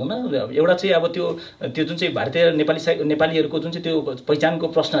भयो भनौँ न। एउटा चाहिँ अब त्यो जुन चाहिँ भारतीय नेपालीहरूको जुन चाहिँ त्यो पहिचानको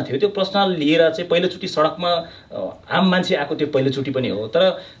प्रश्न थियो, त्यो प्रश्न लिएर चाहिँ पहिलोचोटि सडकमा आम मान्छे आएको त्यो पहिलोचोटि पनि हो। तर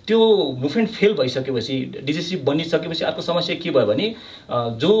त्यो मुभमेन्ट फेल भइसकेपछि, डिसिसिभ बनिसकेपछि अर्को समस्या के भयो भने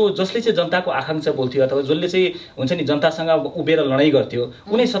जसले चाहिँ जनताको आकाङ्क्षा बोल्थ्यो अथवा जसले चाहिँ हुन्छ नि जनतासँग उभिएर लडाइँ गर्थ्यो,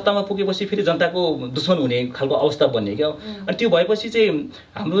 उनी सत्तामा पुगेपछि फेरि जनताको दुश्मन हुने खालको अवस्था बन्ने क्या। अनि त्यो भएपछि चाहिँ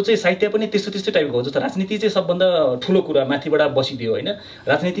हाम्रो चाहिँ साहित्य पनि त्यस्तै टाइपको हो, जस्तो राजनीति चाहिँ सबभन्दा ठुलो कुरा माथिबाट बसिदियो होइन,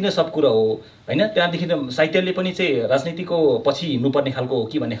 राजनीति नै सब कुरा हो होइन। त्यहाँदेखि साहित्यले पनि चाहिँ राजनीतिको पछि हिँड्नुपर्ने खालको हो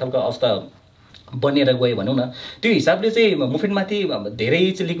कि भन्ने खालको अवस्था बनेर गयो भनौँ न। त्यो हिसाबले चाहिँ मुभमेन्टमाथि धेरै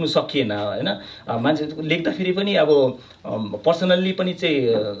चाहिँ लेख्नु सकिएन होइन। मान्छे लेख्दाखेरि पनि अब पर्सनल्ली पनि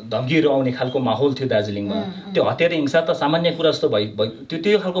चाहिँ धम्कीहरू आउने खालको माहौल थियो दार्जिलिङमा। त्यो हतियार हिंसा त सामान्य कुरा जस्तो भयो,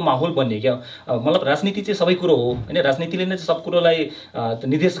 त्यो खालको माहौल बन्ने क्या। मतलब राजनीति चाहिँ सबै कुरो हो होइन, राजनीतिले नै सब कुरोलाई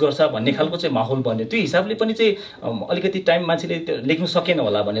निर्देश गर्छ भन्ने खालको चाहिँ माहौल बन्यो। त्यो हिसाबले पनि चाहिँ अलिकति टाइम मान्छेले लेख्नु सकेन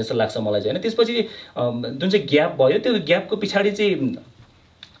होला भन्ने जस्तो लाग्छ मलाई चाहिँ होइन। त्यसपछि जुन चाहिँ ग्याप भयो, त्यो ग्यापको पछाडि चाहिँ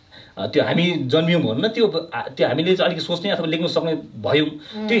त्यो हामी जन्मियौँ भनौँ न, त्यो हामीले चाहिँ अलिकति सोच्ने अथवा लेख्न सक्ने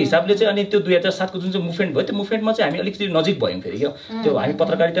भयौँ। त्यो हिसाबले चाहिँ अनि त्यो 2007 को जुन चाहिँ मुभमेन्ट भयो, त्यो मुभमेन्टमा चाहिँ हामी अलिकति नजिक भयौँ फेरि क्या। त्यो हामी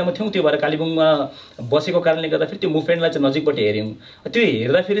पत्रकारितामा थियौँ, त्यो भएर कालिम्पोङमा बसेको कारणले गर्दाखेरि त्यो मुभमेन्टलाई चाहिँ नजिकबाट हेऱ्यौँ। त्यो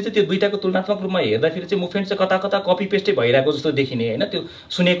हेर्दाखेरि चाहिँ त्यो दुईटाको तुलनात्मक रूपमा हेर्दाखेरि चाहिँ मुभमेन्ट चाहिँ कता कता कपी पेस्टै भइरहेको जस्तो देखिने होइन। त्यो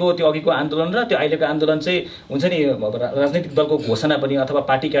सुनेको त्यो अघिको आन्दोलन र त्यो अहिलेको आन्दोलन चाहिँ हुन्छ नि, राजनैतिक दलको घोषणा पनि अथवा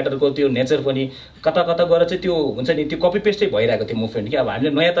पार्टी क्याडरको त्यो नेचर पनि कता कता गएर चाहिँ त्यो हुन्छ नि, त्यो कपी पेस्टै भइरहेको थियो मुभमेन्ट क्या। अब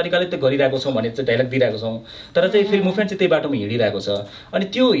हामीले नयाँ तरिकाले मजाले त गरिरहेको छौँ भने चाहिँ डायलग दिइरहेको छौँ तर चाहिँ फेरि मुभमेन्ट चाहिँ त्यही बाटोमा हिँडिरहेको छ अनि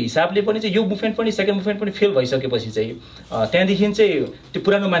त्यो हिसाबले पनि चाहिँ यो मुभमेन्ट पनि सेकेन्ड मुभमेन्ट पनि फेल भइसकेपछि चाहिँ त्यहाँदेखि चाहिँ त्यो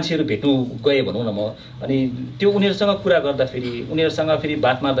पुरानो मान्छेहरू भेट्नु गए भनौँ न म अनि त्यो उनीहरूसँग कुरा गर्दाखेरि उनीहरूसँग फेरि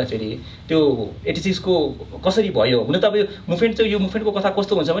बात मार्दाखेरि त्यो 86 को कसरी भयो हुन त अब यो मुभमेन्ट चाहिँ यो मुभमेन्टको कथा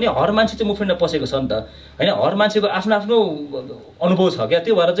कस्तो हुन्छ भने हर मान्छे चाहिँ मुभमेन्टमा पसेको छ नि त होइन हर मान्छेको आफ्नो आफ्नो अनुभव छ क्या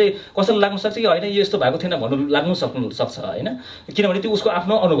त्यो भएर चाहिँ कसैलाई लाग्नु सक्छ कि होइन यो यस्तो भएको थिएन भन्नु लाग्नु सक्छ होइन किनभने त्यो उसको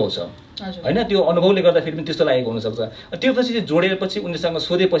आफ्नो अनुभव छ होइन त्यो अनुभवले गर्दाखेरि पनि त्यस्तो लागेको हुनसक्छ त्यो पछि चाहिँ जोडेपछि उनीहरूसँग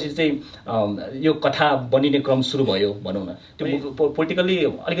सोधेपछि चाहिँ यो कथा बनिने क्रम सुरु भयो भनौँ न त्यो पोलिटिकली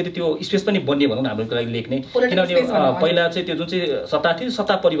अलिकति त्यो स्पेस पनि बनियो भनौँ न हाम्रो लागि लेख्ने किनभने पहिला चाहिँ त्यो जुन चाहिँ सत्ता थियो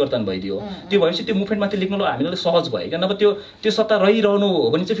सत्ता परिवर्तन भइदियो त्यो भएपछि त्यो मुभमेन्टमाथि लेख्नु हामीलाई सहज भयो क्या नभए त्यो सत्ता रहिरहनु हो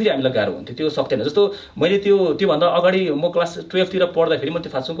भने चाहिँ फेरि हामीलाई गाह्रो हुन्थ्यो त्यो सक्थेन जस्तो मैले त्योभन्दा अगाडि म क्लास 12 तिर पढ्दाखेरि म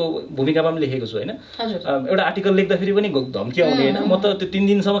त्यो फात्सुङको भूमिकामा पनि लेखेको छु होइन एउटा आर्टिकल लेख्दाखेरि पनि धम्की आउने होइन म त त्यो 3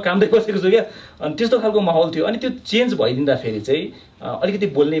 दिनसम्म कामदै बसेको छु क्या अनि त्यस्तो खालको माहौल थियो अनि त्यो चेन्ज भइदिँदाखेरि चाहिँ अलिकति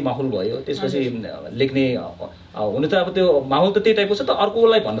बोल्ने माहौल भयो त्यसपछि लेख्ने हुन त अब त्यो माहौल त त्यही टाइपको छ त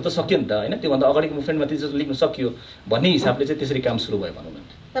अर्कोलाई भन्न त सक्यो नि त होइन त्योभन्दा अगाडिको मुभमेन्टमा त्यसरी लेख्न सक्यो भन्ने हिसाबले चाहिँ त्यसरी काम सुरु भयो भनौँ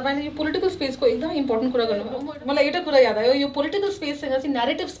न तपाईले यो पोलिटिकल स्पेसको एकदम इम्पोर्टेन्ट कुरा गर्नुभयो मलाई एउटा कुरा याद आयो यो पोलिटिकल स्पेससँग चाहिँ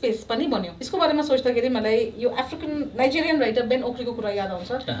न्यारेटिभ स्पेस पनि बन्यो यसको बारेमा सोच्दाखेरि मलाई यो अफ्रिकन नाइजेरियन राइटर बेन ओक्रीको कुरा याद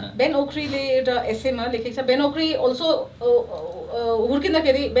आउँछ बेन ओक्रीले एउटा एसेमा लेखेको छ बेन ओक्री अल्सो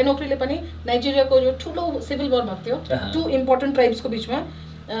हुर्किँदाखेरि बेन ओक्रीले पनि नाइजेरियाको जो ठुलो सिभिल वार भएको थियो 2 इम्पोर्टेन्ट ट्राइब्सको बिचमा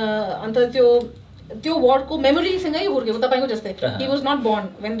अन्त त्यो वारको मेमोरीसँगै हुर्केको तपाईँको जस्तै he was not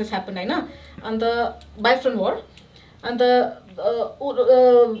born when this happen होइन अन्त बाइफ्रेन्ट वार अन्त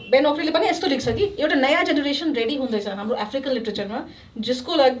बेन ओक्रीले पनि यस्तो लेख्छ कि एउटा नयाँ जेनेरेसन रेडी हुँदैछ हाम्रो अफ्रिकन लिटरेचरमा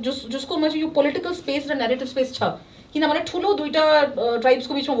जसकोमा चाहिँ यो पोलिटिकल स्पेस र न्यारेटिभ स्पेस छ किनभने ठुलो 2टा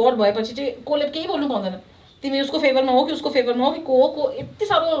ट्राइब्सको बिचमा वार भएपछि चाहिँ कसले केही बोल्नु पाउँदैन तिमी उसको फेभरमा हो कि उसको फेभरमा हो कि को यति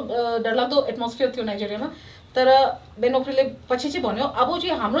साह्रो डरलाग्दो एटमोस्फियर थियो नाइजेरियामा तर बेन ओक्रीले पछि चाहिँ भन्यो अब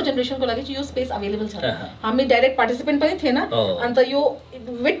चाहिँ हाम्रो जेनेरेसनको लागि चाहिँ यो स्पेस अवेलेबल छ हामी डाइरेक्ट पार्टिसिपेन्ट पनि थिएन अन्त यो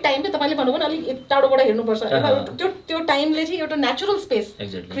विथ टाइम चाहिँ तपाईँले भन्नुभयो नि अलिक टाढोबाट हेर्नुपर्छ त्यो टाइमले चाहिँ एउटा नेचुरल स्पेस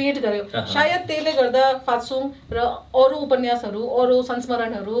क्रिएट गर्यो सायद त्यसले गर्दा फात्सुङ र अरू उपन्यासहरू अरू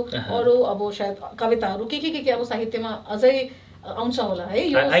संस्मरणहरू अरू अब सायद कविताहरू के अब साहित्यमा अझै आउँछ होला है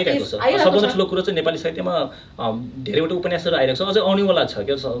यो सबभन्दा ठुलो कुरो चाहिँ नेपाली साहित्यमा धेरैवटा उपन्यासहरू आइरहेको छ अझै आउनेवाला छ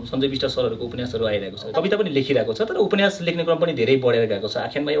क्या सञ्जय विष्ट सरहरूको उपन्यासहरू आइरहेको छ कविता पनि लेखिरहेको छ तर उपन्यास लेख्ने क्रम पनि धेरै बढेर गएको छ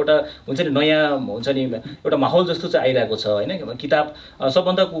आख्यानमा एउटा हुन्छ नि नयाँ हुन्छ नि एउटा माहौल जस्तो चाहिँ आइरहेको छ होइन किताब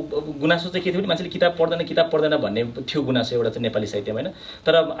सबभन्दा गुनासो चाहिँ के थियो भने मान्छेले किताब पढ्दैन भन्ने थियो गुनासो एउटा चाहिँ नेपाली साहित्यमा होइन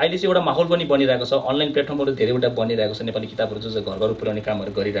तर अहिले चाहिँ एउटा माहौल पनि बनिरहेको छ अनलाइन प्लेटफर्महरू धेरैवटा बनिरहेको छ नेपाली किताबहरू जो चाहिँ घर पुर्याउने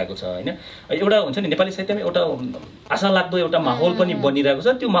कामहरू गरिरहेको छ होइन एउटा हुन्छ नि नेपाली साहित्यमा एउटा आशा लाग्दो एउटा माहौल पनि बनिरहेको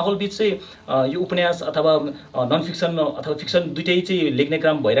छ त्यो माहौल बिच चाहिँ यो उपन्यास अथवा नन फिक्सन अथवा फिक्सन दुइटै चाहिँ लेख्ने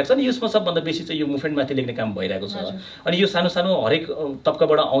काम भइरहेको छ अनि यसमा सबभन्दा बेसी चाहिँ यो मुभमेन्टमाथि लेख्ने काम भइरहेको छ अनि यो सानो सानो हरेक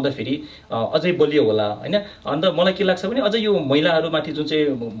तबकाबाट आउँदाखेरि अझै बलियो होला होइन अन्त मलाई के लाग्छ भने अझै यो महिलाहरूमाथि जुन चाहिँ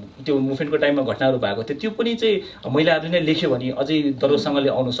त्यो मुभमेन्टको टाइममा घटनाहरू भएको थियो त्यो पनि चाहिँ महिलाहरूले नै लेख्यो भने अझै दरोसँगले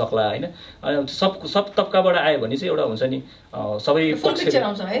आउनु सक्ला होइन सब तबकाबाट आयो भने चाहिँ एउटा हुन्छ नि सबै फुल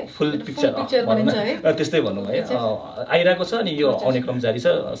पिक्चर त्यस्तै भनौँ है आइरहेको छ अनि यो आउने क्रम जारी छ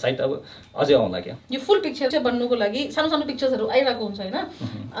सायद अब अझै आउँला क्या यो फुल पिक्चर चाहिँ बन्नुको लागि सानो सानो पिक्चर्सहरू आइरहेको हुन्छ होइन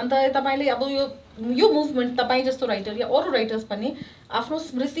अन्त तपाईँले अब यो मुभमेन्ट तपाईँ जस्तो राइटर या अरू राइटर्स पनि आफ्नो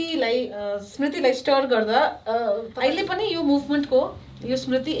स्मृतिलाई स्टर गर्दा अहिले पनि यो मुभमेन्टको यो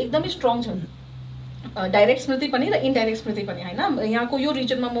स्मृति एकदमै स्ट्रङ छ डाइरेक्ट स्मृति पनि र इनडाइरेक्ट स्मृति पनि होइन यहाँको यो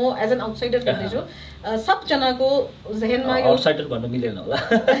रिजनमा म एज एन आउटसाइडर गर्दैछु सबजनाको जहनमा आउटसाइडर भन्नु मिलेन होला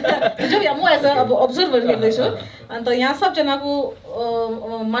म एज अ अब अब्जर्भर हेर्दैछु अन्त यहाँ सबजनाको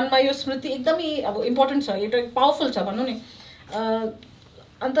मनमा यो स्मृति एकदमै अब इम्पोर्टेन्ट छ एउटा पावरफुल छ भनौँ नि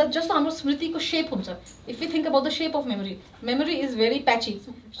अन्त जस्तो हाम्रो स्मृतिको सेप हुन्छ if you think about the shape of memory is very प्याची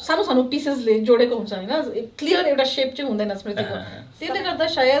सानो सानो पिसेसले जोडेको हुन्छ होइन क्लियर एउटा सेप चाहिँ हुँदैन स्मृतिको त्यसले गर्दा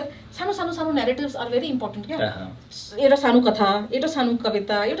सायद सानो न्यारेटिभ्स आर भेरी इम्पोर्टेन्ट क्या एउटा सानो कथा एउटा सानो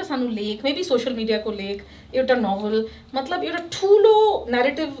कविता एउटा सानो लेख मेबी सोसियल मिडियाको लेख एउटा नोभल मतलब एउटा ठुलो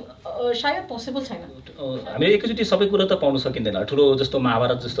न्यारेटिभ सायद पोसिबल छैन हामीले एकैचोटि सबै कुरा त पाउन सकिँदैन ठुलो जस्तो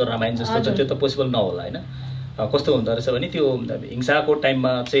महाभारत जस्तो रामायण जस्तो जुन चाहिँ त पोसिबल नहोला होइन कस्तो हुँदो रहेछ भने त्यो हिंसाको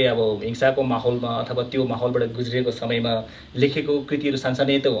टाइममा चाहिँ अब हिंसाको माहौलमा अथवा त्यो माहौलबाट गुज्रिएको समयमा लेखेको कृतिहरू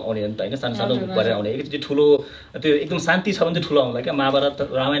सानसानै त आउने नि त होइन सानो भएर आउने एकचोटि ठुलो त्यो एकदम शान्ति छ भने चाहिँ ठुलो आउँला क्या महाभारत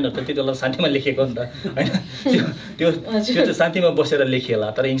रामायणहरू त त्यति बेला शान्तिमा लेखेको नि त होइन त्यो चाहिँ शान्तिमा बसेर लेखिएला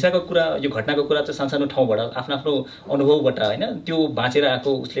तर हिंसाको कुरा यो घटनाको कुरा चाहिँ सानसानो ठाउँबाट आफ्नो अनुभवबाट होइन त्यो बाँचेर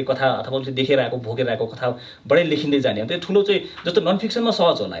आएको उसले कथा अथवा उसले देखेर आएको भोगेर आएको कथा बढै लेखिँदै जाने त्यो ठुलो चाहिँ जस्तो नन फिक्सनमा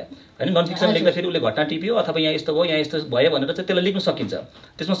सहज होला हैन नन फिक्सन लेख्दाखेरि उसले घटना टिप्यो अथवा यहाँ यस्तो भयो भनेर चाहिँ त्यसलाई लेख्न सकिन्छ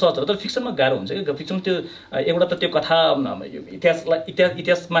त्यसमा सहज हो तर फिक्सनमा गाह्रो हुन्छ कि फिक्सन त्यो एउटा त त्यो कथा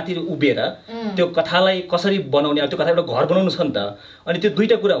इतिहासमाथि उभिएर त्यो कथालाई कसरी बनाउने त्यो कथा एउटा घर बनाउनु छ नि त अनि त्यो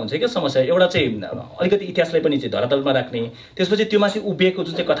दुईटा कुरा हुन्छ क्या समस्या एउटा चाहिँ अलिकति इतिहासलाई पनि चाहिँ धरातलमा राख्ने त्यसपछि त्यो माथि उभिएको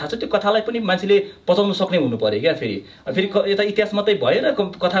जुन चाहिँ कथा छ त्यो कथालाई पनि मान्छेले पचाउन सक्ने हुनु पर्यो क्या फेरि यता इतिहास मात्रै भयो र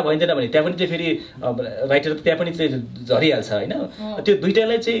कथा भइँदैन भने त्यहाँ पनि चाहिँ फेरि राइटर त्यहाँ पनि चाहिँ झरिहाल्छ होइन त्यो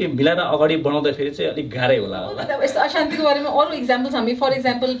दुईटालाई चाहिँ मिलाएर अगाडि बढाउँदाखेरि चाहिँ अलिक गाह्रै होला यस्तो अशान्तिको बारेमा अरू इक्जाम्पल्स हामी फर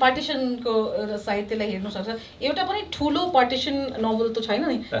इक्जाम्पल पार्टिसनको साहित्यलाई हेर्नु सक्छ एउटा पनि ठुलो पार्टिसन नोभल त छैन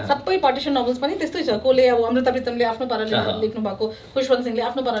नि सबै पार्टिसन नोभल्स पनि त्यस्तै छ कोले अब अमृता प्रितमले आफ्नो पाराले लेख्नु भएको खुशवन्त सिंहले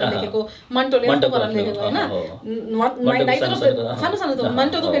आफ्नो पाराले लेखेको मन्टोले आफ्नो पाराले लेखेको होइन सानो सानो त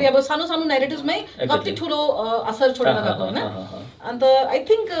मन्टो त फेरि अब सानो सानो नेरेटिभ्समै कति ठुलो असर छोडेर गएको होइन अन्त आई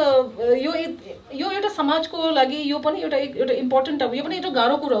थिङ्क यो एउटा समाजको लागि यो पनि एउटा इम्पोर्टेन्ट अब यो पनि एउटा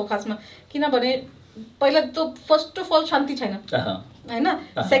गाह्रो कुरा हो खासमा किनभने पहिला त फर्स्ट अफ अल शान्ति छैन होइन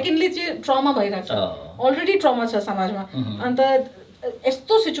सेकेन्डली चाहिँ ट्रमा भइरहेको छ अलरेडी ट्रमा छ समाजमा अन्त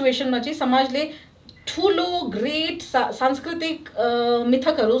यस्तो सिचुएसनमा चाहिँ समाजले ठुलो ग्रेट सांस्कृतिक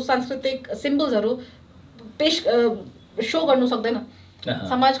मिथकहरू सांस्कृतिक सिम्बल्सहरू पेश सो गर्नु सक्दैन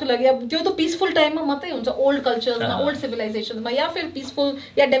समाजको लागि अब त्यो त पिसफुल टाइममा मात्रै हुन्छ ओल्ड कल्चर्समा ओल्ड सिभिलाइजेसनमा या फिर पिसफुल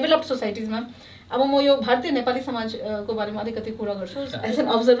या डेभलप्ड सोसाइटिजमा अब म यो भारतीय नेपाली समाजको बारेमा अलिकति कुरा गर्छु एज एन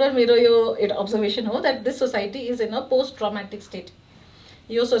अब्जर्भर मेरो यो एउटा अब्जर्भेसन हो that this society is in a post traumatic state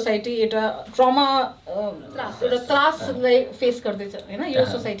यो सोसाइटी एउटा ट्रमा एउटा त्रासलाई फेस गर्दैछ होइन यो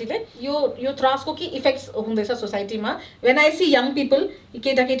सोसाइटीले यो त्रासको के इफेक्ट्स हुँदैछ सोसाइटीमा when I C young people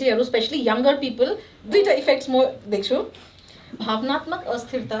केटाकेटीहरू स्पेसली यङ्गर पिपल दुईवटा इफेक्ट्स म देख्छु भावनात्मक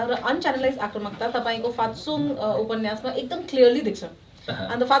अस्थिरता र अनच्यानलाइज आक्रमकता तपाईँको फात्सुङ उपन्यासमा एकदम क्लियरली देख्छ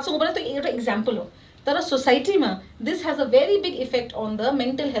अन्त फात्सुङ उपन्यास त एउटा इक्जाम्पल हो तर सोसाइटीमा this has a very big effect on the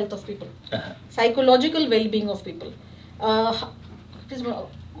mental health of people psychological well-being of people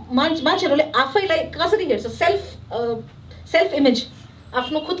मान्छेहरूले आफैलाई कसरी हेर्छ सेल्फ इमेज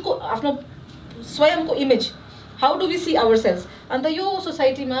आफ्नो खुदको आफ्नो स्वयंको image how do we see our self अन्त यो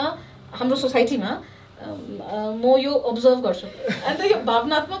सोसाइटीमा हाम्रो सोसाइटीमा म यो अब्जर्भ गर्छु अन्त यो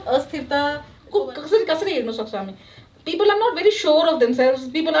भावनात्मक अस्थिरताको कसरी हेर्न सक्छौँ हामी people are not very sure of themselves,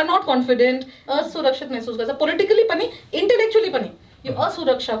 people are not confident, असुरक्षित महसुस गर्छ पोलिटिकली पनि इन्टेलेक्चुअली पनि यो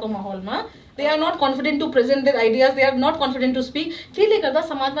असुरक्षाको माहौलमा they are not confident to present their ideas, they are not confident to speak त्यसले गर्दा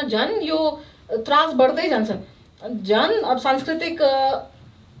समाजमा झन् यो त्रास बढ्दै जान्छ झन् अब सांस्कृतिक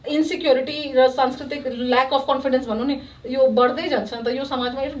इन्सिक्योरिटी र सांस्कृतिक ल्याक अफ कन्फिडेन्स भनौँ नि यो बढ्दै जान्छ अन्त यो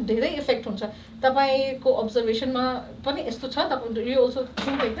समाजमा धेरै इफेक्ट हुन्छ तपाईँको अब्जर्भेसनमा पनि यस्तो छ तपाईँ यो अल्सो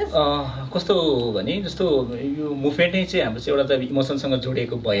थिङ्क लाइक दिस कस्तो भने जस्तो यो मुभमेन्ट नै चाहिँ हाम्रो चाहिँ एउटा त इमोसनसँग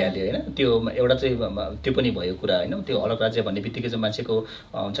जोडिएको भइहाल्यो होइन त्यो एउटा चाहिँ त्यो पनि भयो कुरा होइन त्यो अलग राज्य भन्ने बित्तिकै चाहिँ मान्छेको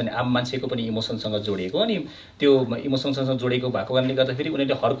हुन्छ नि आम मान्छेको पनि इमोसनसँग जोडिएको अनि त्यो इमोसनसँग जोडिएको भएको कारणले गर्दाखेरि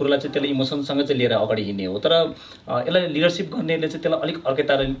उनीहरूले हर कुरालाई चाहिँ त्यसलाई इमोसनसँग चाहिँ लिएर अगाडि हिँड्ने हो तर यसलाई लिडरसिप गर्नेले चाहिँ त्यसलाई अलिक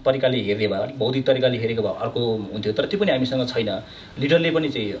अर्कै तरिकाले हेर्ने भयो अलिक बौद्धिक तरिकाले हेरेको भए अर्को हुन्थ्यो तर त्यो पनि हामीसँग छैन लिडरले पनि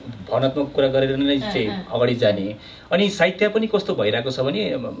चाहिँ भावनात्मक कुरा गरेर नै चाहिँ अगाडि जाने अनि साहित्य पनि कस्तो भइरहेको छ भने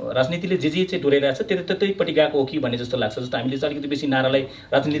राजनीतिले जे चाहिँ डोराइरहेको छ त्यतैपट्टि गएको हो कि भन्ने जस्तो लाग्छ जस्तो हामीले चाहिँ अलिकति बेसी नारालाई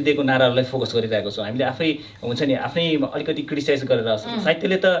राजनीति दिएको नाराहरूलाई फोकस गरिरहेको छौँ हामीले आफै हुन्छ नि आफ्नै अलिकति क्रिटिसाइज गरेर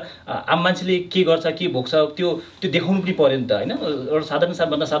साहित्यले त आम मान्छेले के गर्छ के भोग्छ त्यो देखाउनु पनि पर्यो नि त होइन एउटा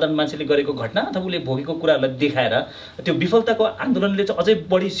साधारणभन्दा साधारण मान्छेले गरेको घटना अथवा उसले भोगेको कुराहरूलाई देखाएर त्यो विफलताको आन्दोलनले चाहिँ अझै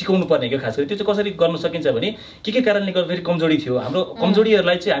बढी सिकाउनु पर्ने क्या खास गरी त्यो चाहिँ कसरी गर्न सकिन्छ भने के कारणले गर्दाखेरि कमजोरी थियो हाम्रो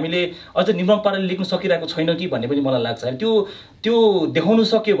कमजोरीहरूलाई चाहिँ हामीले अझ निर्मम पाराले लेख्न सकिरहेको छैन कि भन्ने पनि मलाई लाग्छ त्यो देखाउनु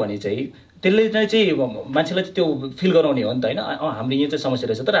सक्यो भने चाहिँ त्यसले चाहिँ मान्छेलाई चाहिँ त्यो फिल गराउने हो नि त होइन हाम्रो यहाँ चाहिँ समस्या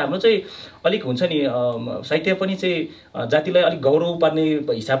रहेछ तर हाम्रो चाहिँ अलिक हुन्छ नि साहित्य पनि चाहिँ जातिलाई अलिक गौरव पार्ने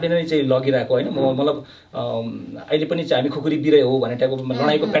हिसाबले नै चाहिँ लगिरहेको होइन मतलब अहिले पनि चाहिँ हामी खुकुरी बिराइ हो भन्ने टाइपको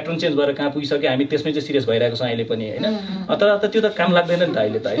लडाइँको प्याटर्न चेन्ज भएर कहाँ पुगिसक्यो हामी त्यसमै चाहिँ सिरियस भइरहेको छौँ अहिले पनि होइन तर त्यो त काम लाग्दैन नि त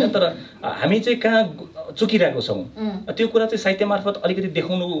अहिले त होइन तर हामी चाहिँ कहाँ चुकिरहेको छौँ त्यो कुरा चाहिँ साहित्य मार्फत अलिकति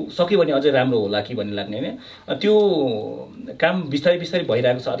देखाउनु सक्यो भने अझै राम्रो होला कि भन्ने लाग्ने होइन त्यो काम बिस्तारै बिस्तारै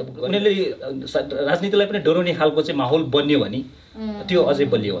भइरहेको छ उनीहरूले राजनीतिलाई पनि डराउने खालको चाहिँ माहौल बन्यो भने त्यो अझै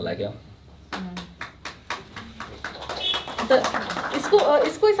बलियो होला क्या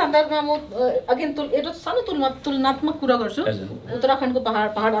यसको सन्दर्भमा म अगेन एउटा सानो तुलनात्मक कुरा गर्छु उत्तराखण्डको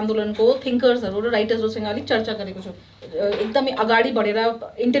पहाड आन्दोलनको थिङ्कर्सहरू र राइटर्सहरूसँग अलिक चर्चा गरेको छु एकदमै अगाडि बढेर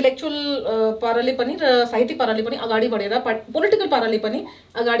इन्टेलेक्चुअल पाराले पनि र साहित्यिक पाराले पनि अगाडि बढेर पोलिटिकल पाराले पनि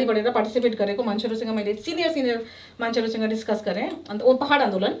अगाडि बढेर पार्टिसिपेट गरेको मान्छेहरूसँग मैले सिनियर मान्छेहरूसँग डिस्कस गरेँ अन्त पहाड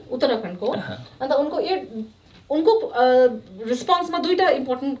आन्दोलन उत्तराखण्डको अन्त उनको रिस्पोन्समा दुईवटा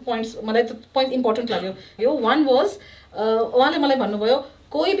इम्पोर्टेन्ट पोइन्ट्स मलाई त पोइन्ट इम्पोर्टेन्ट लाग्यो यो वान वाज उहाँले मलाई भन्नुभयो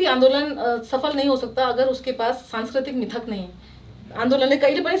कोई भी आंदोलन सफल नहीं हो सकता अगर उसके पास सांस्कृतिक मिथक नहीं है। आन्दोलनले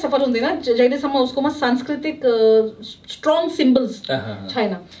कहिले पनि सफल हुँदैन जहिलेसम्म उसकोमा सांस्कृतिक स्ट्रङ सिम्बल्स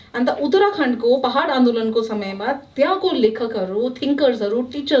छैन। अन्त उत्तराखण्डको पहाड आन्दोलनको समयमा त्यहाँको लेखकहरू, थिङ्कर्सहरू,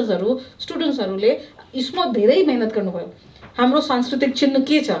 टिचर्सहरू, स्टुडेन्ट्सहरूले यसमा धेरै मेहनत गर्नुभयो। हाम्रो सांस्कृतिक चिन्ह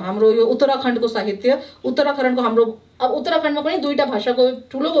के छ, हाम्रो यो उत्तराखण्डको साहित्य, उत्तराखण्डको हाम्रो अब उत्तराखण्डमा पनि दुईटा भाषाको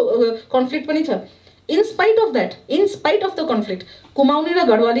ठुलो कन्फ्लिक्ट पनि छ। In spite of that, in spite of the conflict, Kumaoni र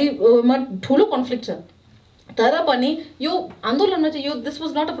गढवालीमा ठुलो कन्फ्लिक्ट छ, तर पनि यो आन्दोलनमा चाहिँ यो this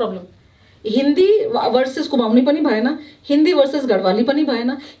was not a problem. Hindi versus Kumaoni पनि भएन, हिन्दी वर्सेस गढवाली पनि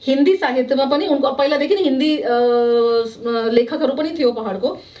भएन, हिन्दी साहित्यमा पनि उनको पहिलादेखि नै हिन्दी लेखकहरू पनि थियो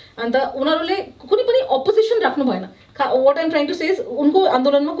पहाडको। अन्त उनीहरूले कुनै पनि अपोजिसन राख्नु भएन। What I'm trying to say उनको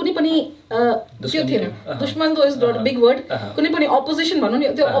आन्दोलनमा कुनै पनि त्यो थिएन, दुश्मन तो इज नट बिग वर्ड, कुनै पनि अपोजिसन भनौँ नि,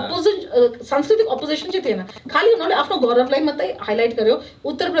 त्यो अपोजिट सांस्कृतिक अपोजिसन चाहिँ थिएन। खालि उनीहरूले आफ्नो गौरवलाई मात्रै हाइलाइट गर्यो।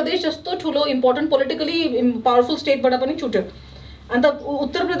 उत्तर प्रदेश जस्तो ठुलो इम्पोर्टेन्ट पोलिटिकली पावरफुल स्टेटबाट पनि छुट्यो। अन्त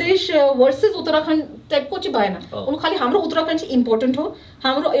उत्तर प्रदेश वर्सेस उत्तराखण्ड टाइपको चाहिँ भएन। उनीहरू खालि हाम्रो उत्तराखण्ड चाहिँ इम्पोर्टेन्ट हो,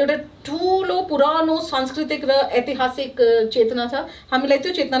 हाम्रो एउटा ठुलो पुरानो सांस्कृतिक र ऐतिहासिक चेतना छ, हामीलाई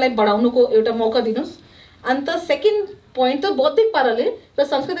त्यो चेतनालाई बढाउनुको एउटा मौका दिनुहोस्। अन्त सेकेन्ड पोइन्ट त बौद्धिक पाराले र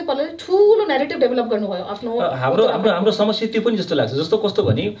सांस्कृतिक पाराले ठुलो न्यारेटिभ डेभलप गर्नुभयो आफ्नो। हाम्रो हाम्रो हाम्रो समस्या त्यो पनि जस्तो लाग्छ, जस्तो कस्तो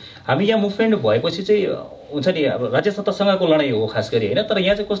भने हामी यहाँ मुभमेन्ट भएपछि चाहिँ हुन्छ नि अब राज्य सत्तासँगको लडाइँ हो खास गरी होइन, तर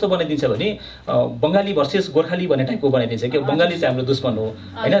यहाँ चाहिँ कस्तो बनाइदिन्छ भने बङ्गाली भर्सेस गोर्खाली भन्ने टाइपको बनाइदिन्छ कि बङ्गाली चाहिँ हाम्रो दुश्मन हो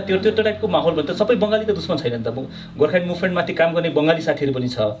होइन। त्यो त्यो टाइपको माहौल भने त सबै बङ्गाली त दुश्मन छैन नि त। गोर्खाली मुभमेन्टमाथि काम गर्ने बङ्गाली साथीहरू पनि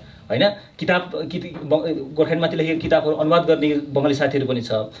छ होइन, गोर्खालीमाथि लेखेको किताबहरू अनुवाद गर्ने बङ्गाली साथीहरू पनि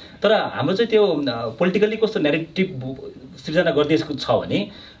छ। तर हाम्रो चाहिँ त्यो पोलिटिकली कस्तो न्यारेटिभ सृजना गरिदिएको छ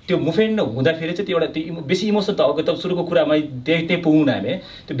भने त्यो मुभमेन्ट हुँदाखेरि चाहिँ त्यो एउटा त्यो बेसी इमोसन त अघि त सुरुको कुरामा त्यही पुगौँ न हामी,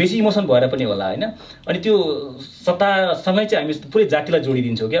 त्यो बेसी इमोसन भएर पनि होला होइन। अनि त्यो सत्तासँगै चाहिँ हामी पुरै जातिलाई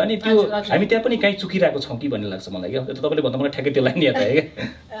जोडिदिन्छौँ क्या, अनि त्यो हामी त्यहाँ पनि कहीँ चुकिरहेको छौँ कि भन्ने लाग्छ मलाई क्या। तपाईँले भन्दा मलाई ठ्याक्कै त्यो लाइन याद आयो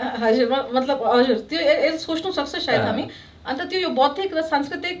क्या। हजुर, मतलब हजुर त्यो सोच्नु सक्छ सायद हामी। अन्त त्यो यो बौद्धिक र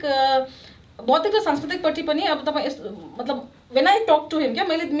सांस्कृतिकपट्टि पनि अब तपाईँ मतलब वेन आई टक टु हिम क्या,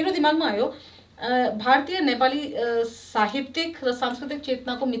 मेरो दिमागमा आयो भारतीय नेपाली साहित्यिक र सांस्कृतिक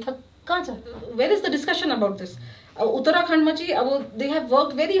चेतनाको मिथक कहाँ छ? Where is the discussion about this? उत्तराखण्डमा चाहिँ अब they have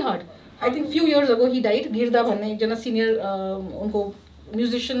work very hard. I think few years ago he died. गिर्दा भन्ने एकजना सिनियर उनको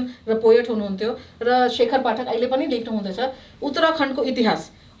म्युजिसियन र पोएट हुनुहुन्थ्यो र शेखर पाठक अहिले पनि लेख्नु हुँदैछ उत्तराखण्डको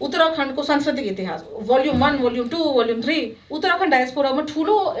इतिहास, उत्तराखण्डको सांस्कृतिक इतिहास, भोल्युम 1, भोल्युम 2, भोल्युम 3। उत्तराखण्ड डायस्पोरामा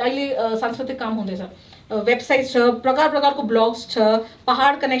ठुलो अहिले सांस्कृतिक काम हुँदैछ, वेबसाइट छ, प्रकार प्रकारको ब्लग्स छ,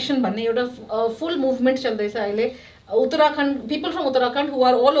 पहाड कनेक्सन भन्ने एउटा फुल मुभमेन्ट चल्दैछ अहिले। Uttarakhand people from Uttarakhand who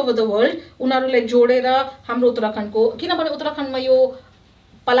are all over the world, उनीहरूलाई जोडेर हाम्रो उत्तराखण्डको, किनभने उत्तराखण्डमा यो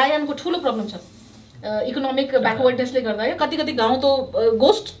पलायनको ठुलो प्रब्लम छ, इकोनोमिक ब्याकवर्डनेसले गर्दा। कति कति गाउँ त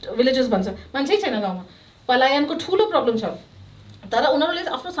गोस्ट विलेजेस भन्छ, मान्छे छैन गाउँमा, पलायनको ठुलो प्रब्लम छ। तर उनीहरूले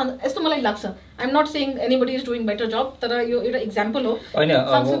आफ्नो यस्तो मलाई लाग्छ, आइ am not saying anybody is doing better जब, तर यो एउटा इक्जाम्पल हो होइन।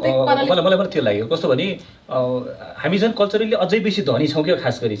 मलाई पनि त्यो लाग्यो कस्तो भने हामी झन् कल्चरली अझै बेसी धनी छौँ क्या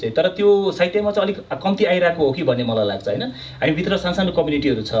खास गरी चाहिँ, तर त्यो साहित्यमा चाहिँ अलिक कम्ती आइरहेको हो कि भन्ने मलाई लाग्छ होइन। हामीभित्र सानसानो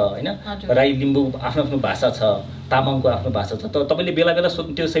कम्युनिटीहरू छ होइन, राई लिम्बू आफ्नो आफ्नो भाषा छ, तामाङको आफ्नो भाषा छ। तर तपाईँले बेला बेला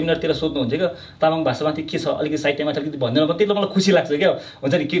त्यो सेमिनारतिर सोध्नुहुन्छ क्या तामाङ भाषामाथि के छ, अलिकति साहित्यमाथि अलिकति भनिदिनु पर्छ, त्यसले मलाई खुसी लाग्छ क्या।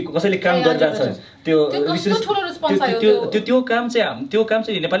 हुन्छ नि के कसैले काम गरिरहेको छ त्यो काम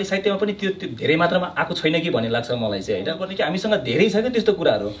चाहिँ नेपाली साहित्यमा पनि त्यो धेरै मात्रामा आएको छैन कि भन्ने लाग्छ मलाई चाहिँ होइन। किनकि हामीसँग धेरै छ क्या त्यस्तो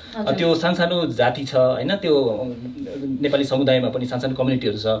कुराहरू, त्यो सानसानो जाति छ होइन, त्यो नेपाली समुदायमा पनि सानसानो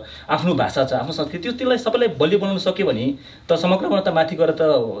कम्युनिटीहरू छ, आफ्नो भाषा छ, आफ्नो संस्कृति, त्यसलाई सबैलाई बलियो बनाउन सक्यो भने त समग्रमा त माथि गएर त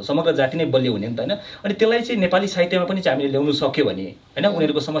समग्र जाति नै बलियो हुने नि त होइन। अनि त्यसलाई चाहिँ नेपाली साहित्यमा पनि चाहिँ हामीले ल्याउनु सक्यो भने होइन,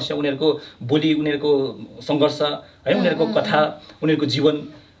 उनीहरूको समस्या, उनीहरूको बोली, उनीहरूको सङ्घर्ष होइन, उनीहरूको कथा, उनीहरूको जीवन,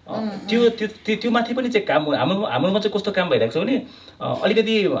 त्यो माथि पनि चाहिँ काम हाम्रोमा चाहिँ कस्तो काम भइरहेको छ भने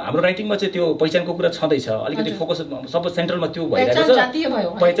अलिकति हाम्रो राइटिङमा चाहिँ त्यो पहिचानको कुरा छँदैछ, अलिकति फोकस सब सेन्ट्रलमा त्यो भइरहेको छ,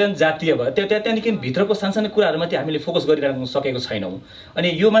 पहिचान जातीय भयो। त्यहाँदेखि भित्रको सानसानो कुराहरूमा चाहिँ हामीले फोकस गरिराख्न सकेको छैनौँ। अनि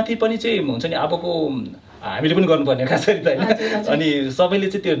यो माथि पनि चाहिँ हुन्छ नि अबको हामीले पनि गर्नुपर्ने खास गरी त होइन। अनि सबैले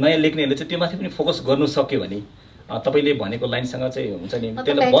चाहिँ त्यो नयाँ लेख्नेहरूले चाहिँ त्यो माथि पनि फोकस गर्नु सक्यो भने तपाईले भनेको लाइनसँग चाहिँ हुन्छ नि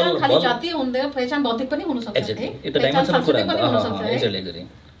त्यसले बल खाली जातीय हुँदैन, पहिचान बौद्धिक पनि हुन सक्छ है, यो त डाइमेन्सनल कुरा हो। एक्ज्याक्टली गरे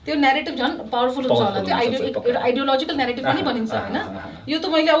त्यो न्यारेटिभ झन् पावरफुल हुन्छ होला, त्यो एउटा आइडियोलोजिकल न्यारेटिभ पनि बनिन्छ होइन। यो त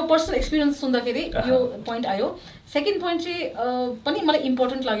मैले अब पर्सनल एक्सपिरियन्स सुन्दाखेरि यो पोइन्ट आयो। सेकेन्ड पोइन्ट चाहिँ पनि मलाई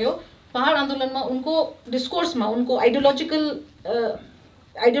इम्पोर्टेन्ट लाग्यो, पहाड आन्दोलनमा उनको डिस्कोर्समा, उनको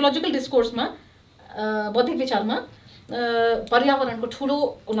आइडियोलोजिकल डिस्कोर्समा, बौद्धिक विचारमा पर्यावरणको ठुलो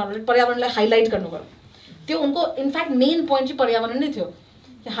उनीहरूले पर्यावरणलाई हाइलाइट गर्नुभयो। त्यो उनको इनफ्याक्ट मेन पोइन्ट चाहिँ पर्यावरण नै थियो।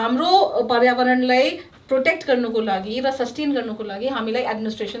 हाम्रो पर्यावरणलाई प्रोटेक्ट गर्नुको लागि र सस्टेन गर्नुको लागि हामीलाई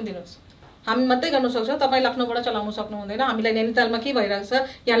एडमिनिस्ट्रेसन दिनुहोस्। हामी मात्रै गर्न सक्छौँ, तपाईँ लखनऊबाट चलाउन सक्नु हुँदैन। हामीलाई नैनीतालमा के भइरहेको छ,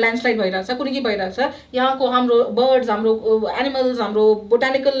 यहाँ ल्यान्डस्लाइड भइरहेको छ, कुनै के भइरहेको छ, यहाँको हाम्रो बर्ड्स, हाम्रो एनिमल्स, हाम्रो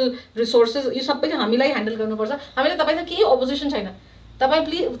बोटानिकल रिसोर्सेस, यो सबै हामीलाई ह्यान्डल गर्नुपर्छ। हामीलाई तपाईँसँग केही अपोजिसन छैन, तपाईँ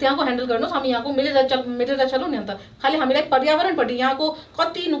प्लिज त्यहाँको ह्यान्डल गर्नुहोस्, हामी यहाँको मिलेर चलौँ नि। अन्त खालि हामीलाई पर्यावरणपट्टि यहाँको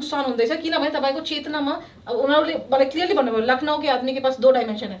कति नुकसान हुँदैछ, किनभने तपाईँको चेतनामा अब उनीहरूले मलाई क्लियरली भन्नुभयो, लखनऊ के आदमी के पास 2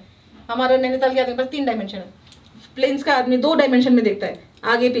 डायमेंशन है, हमारा नैनीताल के आदमी के पास 3 डायमेंशन है, प्लेन्स का आदमी 2 डायमेंशन में देखता है,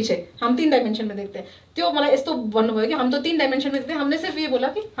 आगे पीछे, हम 3 डायमेंशन में देखते हैं। त्यो मलाई यस्तो भन्नुभयो कि हम तो 3 डायमेंशन में देखते हैं। हमने सिर्फ ये बोला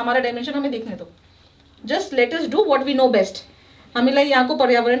कि हमारा डायमेंशन हमें देखने दो, just let us do what we know best. हामीलाई यहाँको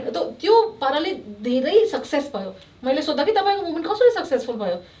पर्यावरण त त्यो पाराले धेरै सक्सेस भयो। मैले सोधा कि तपाईँको मुभमेन्ट कसरी सक्सेसफुल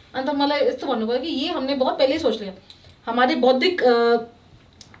भयो, अन्त मलाई यस्तो भन्नुभयो कि ये हमने बहुत पहले ही सोच लिया, हमारे बौद्धिक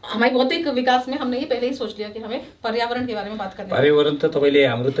विकास में हमने ये पहले ही सोच लिया कि हमें पर्यावरण के बारे में बात करनी है। पर्यावरण त तपाईले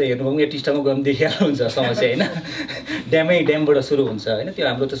हाम्रो त हेर्नुभयो यहाँ टिस्टामा गम देखिहाल्नु हुन्छ समस्या हैन, ड्यामबाट सुरु हुन्छ हैन, त्यो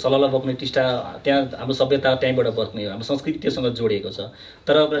हाम्रो त सलल बग्ने टिस्टा, त्यहाँ हाम्रो सभ्यता त्यहीँबाट बग्ने हो, हाम्रो संस्कृति त्योसँग जोडिएको छ।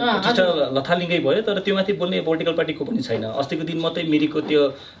 तर टिस्टा लथालिङ्गै भयो, तर त्यो माथि बोल्ने पोलिटिकल पार्टीको पनि छैन। अस्तिको दिन मात्रै मिरिकको त्यो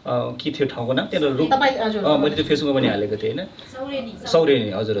के थियो ठाउँको नाम, त्यहाँ रुख मैले त्यो फेसबुकमा पनि हालेको थिएँ हैन,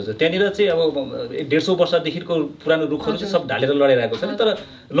 सौरेनी, हजुर हजुर, त्यहाँनिर चाहिँ अब 150 वर्षदेखिको पुरानो रुखहरू चाहिँ सब ढालेर लडाइरहेको छ नि, तर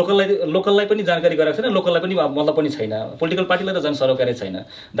लोकललाई पनि जानकारी गराएको छैन, लोकललाई पनि मतलब पनि छैन, पोलिटिकल पार्टीलाई त झन् सरोकारै छैन।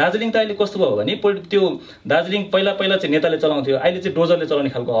 दार्जिलिङ त अहिले कस्तो भयो भने त्यो दार्जिलिङ पहिला चाहिँ नेताले चलाउँथ्यो, अहिले चाहिँ डोजरले चलाउने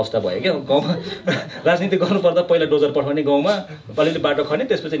खालको अवस्था भयो क्या गाउँमा। राजनीति गर्नुपर्दा पहिला डोजर पठाउने गाउँमा, अलिअलि बाटो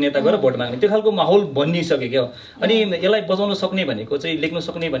खन्ने, त्यसपछि नेता गएर भोट माग्ने, त्यो खालको माहौल बनिसक्यो क्या। अनि यसलाई बचाउन सक्ने भनेको चाहिँ, लेख्न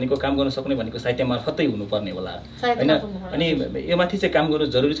सक्ने भनेको, काम गर्न सक्ने भनेको साहित्य मार्फतै हुनुपर्ने होला हैन। अनि यो माथि चाहिँ काम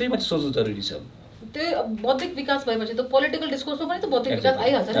गर्नु जरुरी छ, यो माथि सोच्नु जरुरी छ। त्यो बौद्धिक विकास भएपछि त पोलिटिकल डिस्कोर्समा पनि त बौद्धिक विकास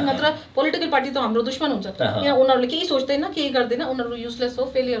आइहाल्छ नि, नत्र पोलिटिकल पार्टी त हाम्रो दुश्मन हुन्छ। यहाँ उनीहरूले केही सोच्दैन, केही गर्दैन, उनीहरू युजलेस हो,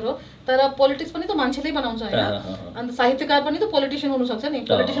 फेलियर हो। तर पोलिटिक्स पनि त मान्छेले बनाउँछ हैन, अन्त साहित्यकार पनि त पोलिटिशियन हुन सक्छ नि।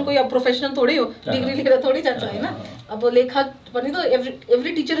 पोलिटिशियन कोही अब प्रोफेसनल थोरै हो, डिग्री लिएर थोरै जान्छ हैन। अब लेखक पनि त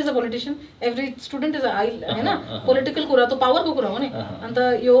every teacher is a politician, every student is a हैन। पोलिटिकल कुरा त पावरको कुरा हो नि,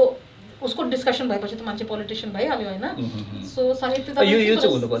 अन्त यो उसको डिस्कसन भएपछि त मान्छे पोलिटिशियन भइहाल्यो हैन। सो साहित्य त यो चाहिँ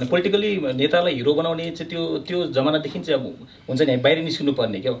हुनुपर्ने, पोलिटिकली नेतालाई हिरो बनाउने चाहिँ त्यो जमानादेखि चाहिँ अब हुन्छ नि, बाहिर निस्किनु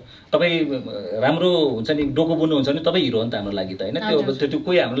पर्ने क्या। तपाईँ राम्रो हुन्छ नि, डोको बुन्नु हुन्छ नि, तपाईँ हिरो हो नि त हाम्रो लागि त हैन। त्यो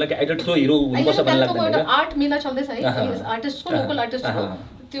कोही हाम्रो लागि आइडल ठुलो हिरो हुनुपर्छ भन्ने लाग्दैन। आर्ट मेला चल्दैछ है, आर्टिस्टको, लोकल आर्टिस्टको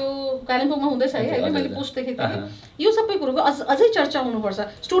त्यो कालिम्पोङमा हुँदैछ है, अहिले मैले पोस्ट देखेको थिएँ। यो सबै कुरोको अझै चर्चा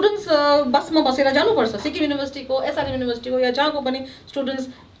हुनुपर्छ। स्टुडेन्ट्स बसमा बसेर जानुपर्छ, सिक्किम युनिभर्सिटीको, एसआरएम युनिभर्सिटीको या जहाँको पनि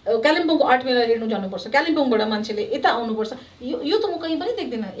स्टुडेन्ट्स कालिम्पोङको आर्ट मेला हेर्नु जानुपर्छ, कालिम्पोङबाट मान्छेले यता आउनुपर्छ। यो त म कहीँ पनि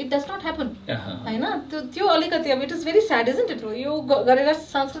देख्दिनँ, इट डज नट ह्यापन हैन। त्यो अलिकति अब it is very sad isn't it. यो गरेर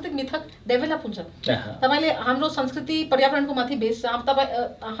सांस्कृतिक मिथक डेभलप हुन्छ। तपाईँले हाम्रो संस्कृति पर्यावरणको माथि बेस छ,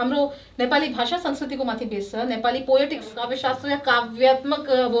 हाम्रो नेपाली भाषा संस्कृतिको माथि बेस छ, नेपाली पोएटिक्स, काव्यशास्त्र या काव्यात्मक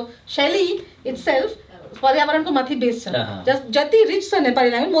अब शैली इट्सेल्फ पर्यावरणको माथि बेस छ। जति रिच छ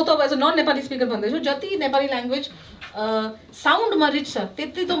नेपाली ल्याङ्ग्वेज, म त अब as a non Nepali speaker भन्दैछु, जति नेपाली ल्याङ्ग्वेज साउन्डमा रिच छ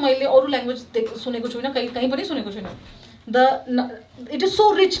त्यति त मैले अरू ल्याङ्ग्वेज सुनेको छुइनँ, कहीँ पनि सुनेको छुइनँ। इट इज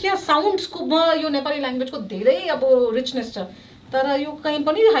सो रिच क्या, साउन्ड्सकोमा यो नेपाली ल्याङ्ग्वेजको धेरै अब रिचनेस छ, तर यो कहीँ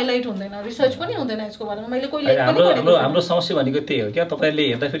पनि हाइलाइट हुँदैन, रिसर्च पनि हुँदैन यसको बारेमा। मैले कोही हाम्रो समस्या भनेको त्यही हो क्या। तपाईँले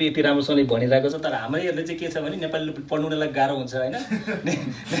हेर्दाखेरि यति राम्रोसँगले भनिरहेको छ, तर हाम्रैहरूले चाहिँ के छ भने नेपाली पढ्नुलाई गाह्रो हुन्छ होइन,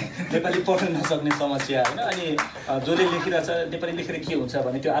 नेपाली पढ्नु नसक्ने समस्या होइन। अनि जसले लेखिरहेछ नेपाली लेखेर के हुन्छ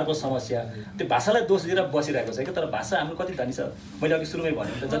भने त्यो अर्को समस्या, त्यो भाषालाई दोष दिएर बसिरहेको छ क्या। तर भाषा हाम्रो कति धनी छ, मैले अघि सुरुमै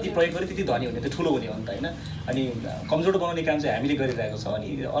भने त जति प्रयोग गरेँ त्यति धनी हुने, त्यो ठुलो हुने हो नि त होइन। अनि कमजोर बनाउने काम चाहिँ हामीले गरिरहेको छौँ,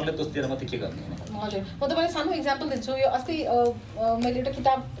 अनि अरूले दोष दिएर मात्रै के गर्ने होइन। हजुर, म तपाईँलाई सानो इक्जाम्पल दिन्छु। यो अस्ति मैले एउटा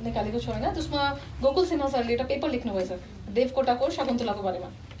किताब निकालेको छु होइन, त्यसमा गोकुल सिन्हा सरले एउटा पेपर लेख्नुभएछ देवकोटाको शकुन्तलाको बारेमा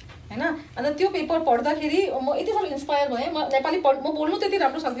हैन। अन्त त्यो पेपर पढ्दाखेरि म यति साह्रो इन्स्पायर भएँ। म नेपाली म बोल्नु त्यति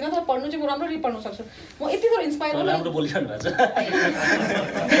राम्रो सक्दिनँ, तर पढ्नु चाहिँ म राम्ररी पढ्न सक्छु। म यति साह्रो इन्स्पायर भएँ, राम्रो बोलिरहनु भएको छ।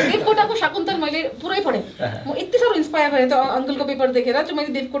 देवकोटाको शकुन्तल मैले पुरै पढेँ, म यति साह्रो इन्स्पायर भएँ त्यो अङ्कलको पेपर देखेर चाहिँ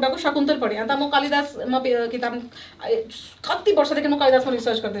मैले देवकोटाको शकुन्तल पढेँ। अन्त म कालिदासमा किताब कति वर्षदेखि म कालिदासमा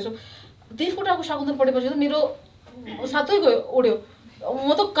रिसर्च गर्दैछु। देवकोटाको शकुन्तल पढेपछि त मेरो सातै गयो, उड्यो।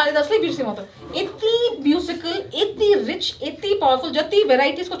 म त कालिदासलाई बिर्सेँ। म त यति म्युजिकल, यति रिच, यति पावरफुल, जति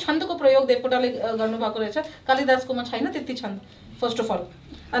भेराइटिजको छन्दको प्रयोग देवकोटाले गर्नुभएको रहेछ कालिदासकोमा छैन त्यति छन्द फर्स्ट अफ अल।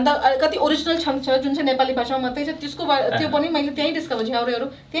 अन्त कति ओरिजिनल छन्द छ जुन चाहिँ नेपाली भाषामा मात्रै छ, त्यो पनि मैले त्यहीँ डिस्कभर, झ्याउरेहरू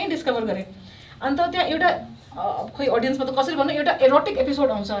त्यहीँ डिस्कभर गरेँ। अन्त त्यहाँ एउटा खोइ अडियन्समा त कसरी भन्नु, एउटा एरोटिक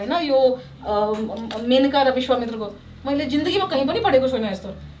एपिसोड आउँछ होइन, यो मेनका र विश्वामित्रको। मैले जिन्दगीमा कहीँ पनि पढेको छुइनँ यस्तो।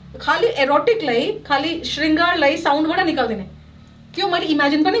 खालि एरोटिकलाई, खालि श्रृङ्गारलाई साउन्डबाट निकाल्दिने, त्यो मैले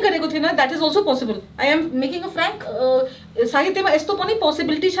इमेजिन पनि गरेको थिइनँ। That is also possible. I am making a Frank, साहित्यमा यस्तो पनि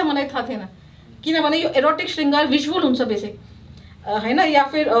पोसिबिलिटी छ मलाई थाहा थिएन। किनभने यो एरोटिक श्रृङ्गार भिजुअल हुन्छ बेसिक हैन या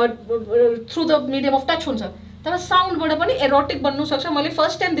फिर through the medium of touch हुन्छ तर साउन्डबाट पनि एरोटिक बन्नु सक्छ मैले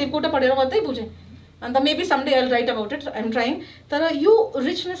फर्स्ट टाइम देवकोटा पढेर मात्रै बुझेँ अन्त maybe someday I will write about it I am trying तर यो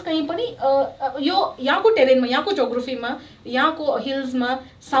रिचनेस कहीँ पनि यो यहाँको टेरेनमा यहाँको जोग्राफीमा यहाँको हिल्समा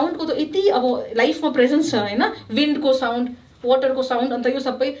साउन्डको त यति अब लाइफमा प्रेजेन्स छ हैन विन्डको साउन्ड वाटरको साउन्ड अन्त यो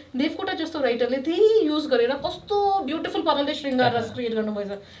सबै देवकोटा जस्तो राइटरले त्यही युज गरेर कस्तो ब्युटिफुल पाराले श्रृङ्गार रस क्रिएट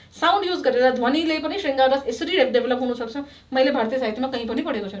गर्नुभएछ साउन्ड युज गरेर ध्वनिले पनि श्रृङ्गार रस यसरी डेभलप हुनसक्छ मैले भारतीय साहित्यमा कहीँ पनि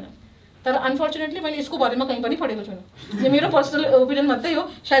पढेको छैन तर अनफर्चुनेटली मैले यसको बारेमा कहीँ पनि पढेको छैन यो मेरो पर्सनल ओपिनियन मात्रै हो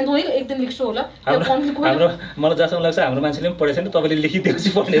सायद म एक दिन लेख्छु होला हाम्रो मलाई जहाँसम्म लाग्छ हाम्रो मान्छेले पनि पढेको छैन तपाईँले लेखिदिएपछि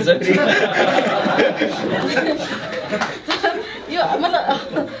पढ्नेछ यो मतलब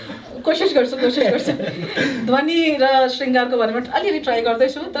कोसिस गर्छु ध्वनि र श्रृङ्गारको बारेमा अलिअलि ट्राई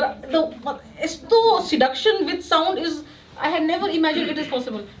गर्दैछु तर यस्तो सिडक्सन with sound is I head never imagine it is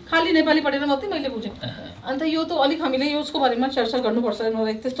possible खालि नेपाली पढेर मात्रै मैले बुझेँ अन्त यो त अलिक हामीले यसको बारेमा चर्चा गर्नुपर्छ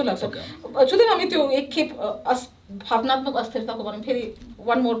मलाई त्यस्तो लाग्छ छुदैन हामी त्यो एकखेप भावनात्मक अस्थिरताको बारेमा फेरि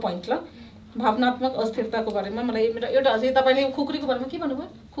वान मोर पोइन्ट ल भावनात्मक अस्थिरताको बारेमा मलाई एउटा अझै तपाईँले खुकुरीको बारेमा के भन्नुभयो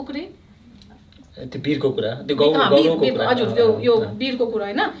खुकुरी त्यो वीरको कुरा त्यो गौरवको कुरा हजुर यो वीरको कुरा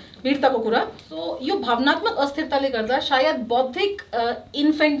हैन वीरताको कुरा सो यो भावनात्मक अस्थिरताले गर्दा सायद बौद्धिक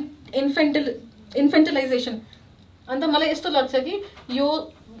इन्फेन्टलाइजेसन अन्त मलाई यस्तो लाग्छ कि यो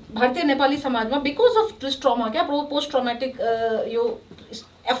भारतीय नेपाली समाजमा बिकज अफ दिस ट्रमा क्या पोस्ट ट्रमेटिक यो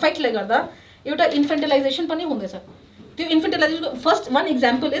एफेक्टले गर्दा एउटा इन्फेन्टलाइजेसन पनि हुँदैछ त्यो इन्फेन्टलाइजेसन first one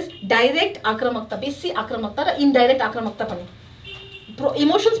example is direct आक्रामकता बेसी आक्रामकता र इन्डाइरेक्ट आक्रामकता पनि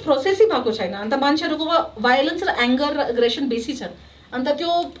इमोसन्स प्रोसेसै भएको छैन अन्त मान्छेहरूको भायोलेन्स र एङ्गर र एग्रेसन बेसी छ अन्त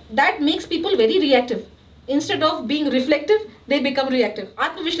त्यो that makes people very reactive instead of being reflective they become reactive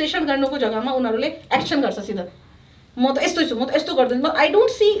आत्मविश्लेषण गर्नुको जग्गामा उनीहरूले एक्सन गर्छ सिधा म त यस्तो छु म त यस्तो गर्दैन I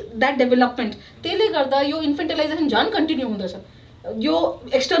don't see that development त्यसले गर्दा यो इन्फेन्टलाइजेसन झन् कन्टिन्यू हुँदैछ यो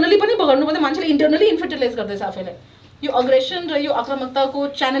एक्सटर्नली पनि बगाड्नु पर्दा मान्छेले इन्टर्नली इन्फेन्टलाइज गर्दैछ आफैलाई यो अग्रेसन र यो आक्रामकताको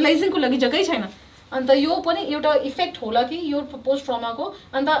च्यानलाइजिङको लागि जग्गै छैन अन्त यो पनि एउटा इफेक्ट होला कि यो पोस्ट ट्रमाको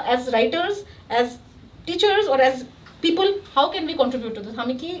अन्त एज राइटर्स एज टिचर्स और as people how can we contribute to this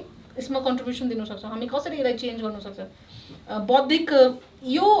हामी के यसमा कन्ट्रिब्युसन दिन सक्छौँ हामी कसरी यसलाई चेन्ज गर्न सक्छ बौद्धिक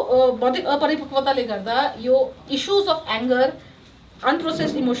बौद्धिक अपरिपक्वताले गर्दा यो issues of anger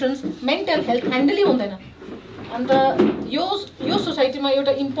unprocessed emotions mental health ह्यान्डलै हुँदैन अन्त यो सोसाइटीमा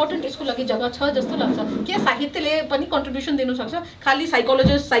एउटा इम्पोर्टेन्ट यसको लागि जग्गा छ जस्तो लाग्छ के साहित्यले पनि कन्ट्रिब्युसन दिनु सक्छ खालि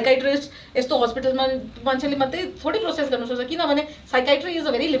साइकोलोजिस्ट साइकाइट्रिस्ट यस्तो हस्पिटलमा मान्छेले मात्रै थोरै प्रोसेस गर्नु सक्छ किनभने psychiatry is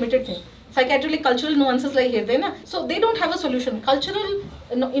a very limited thing साइकाइट्रीले cultural नुवान्सेसलाई हेर्दैन so they don't have a solution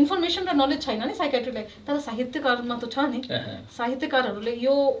cultural information र नलेज छैन नि साइकाइट्रीलाई तर साहित्यकारमा त छ नि साहित्यकारहरूले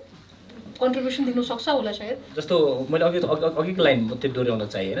यो कन्ट्रिब्युसन दिनु सक्छ होला सायद जस्तो मैले अघिको लाइन मात्रै दोहोऱ्याउन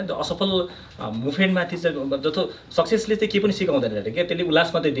चाहेँ होइन त्यो असफल मुभमेन्टमाथि चाहिँ जस्तो सक्सेसले चाहिँ के पनि सिकाउँदैन अरे क्या त्यसले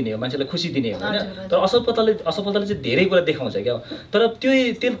उल्लास मात्रै दिने हो मान्छेलाई खुसी दिने हो होइन तर असफलताले चाहिँ धेरै कुरा देखाउँछ क्या तर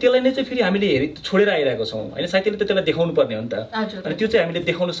त्यसलाई नै चाहिँ फेरि हामीले छोडेर आइरहेको छौँ होइन साहित्यले त त्यसलाई देखाउनु पर्ने हो नि त अनि त्यो चाहिँ हामीले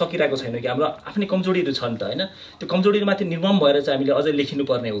देखाउन सकिरहेको छैन कि हाम्रो आफ्नै कमजोरीहरू छ नि त होइन त्यो कमजोरीमाथि निर्मम भएर चाहिँ हामीले अझै लेखिनु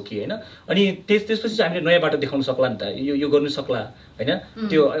पर्ने हो कि होइन अनि त्यसपछि चाहिँ हामीले नयाँ बाटो देखाउन सक्ला नि त यो गर्नु सक्ला होइन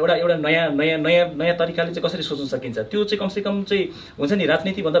त्यो एउटा नयाँ तरिकाले चाहिँ कसरी सोच्न सकिन्छ त्यो चाहिँ कमसेकम चाहिँ हुन्छ नि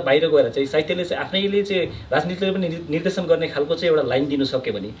राजनीतिभन्दा बाहिर गएर चाहिँ साहित्यले चाहिँ आफ्नैले चाहिँ राजनीतिले पनि निर्देशन गर्ने खालको चाहिँ एउटा लाइन दिनु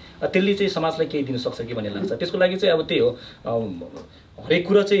सक्यो भने त्यसले चाहिँ समाजलाई केही दिनु सक्छ कि भन्ने लाग्छ त्यसको लागि चाहिँ अब त्यही हो हरेक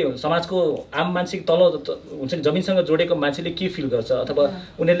कुरा चाहिँ समाजको आम मान्छे तल हुन्छ नि जमिनसँग जोडेको मान्छेले के फिल गर्छ अथवा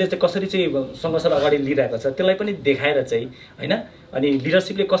उनीहरूले चाहिँ कसरी चाहिँ सङ्घर्षलाई अगाडि लिइरहेको छ त्यसलाई पनि देखाएर चाहिँ होइन अनि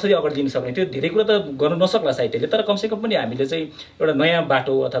लिडरसिपले कसरी अगाडि लिन सक्ने त्यो धेरै कुरा त गर्नु नसक्ला साहित्यले तर कमसेकम पनि हामीले चाहिँ एउटा नयाँ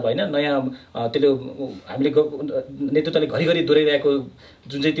बाटो अथवा होइन नयाँ त्यसले हामीले नेतृत्वले घरिघरि दोहोऱ्याइरहेको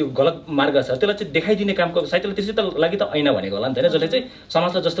जुन चाहिँ त्यो गलत मार्ग छ त्यसलाई चाहिँ देखाइदिने कामको साहित्यले त्यसै त लागि त ऐना भनेको होला नि त होइन जसले चाहिँ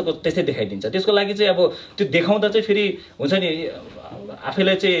समाजलाई जस्तोको त्यस्तै देखाइदिन्छ त्यसको लागि चाहिँ अब त्यो देखाउँदा चाहिँ फेरि हुन्छ नि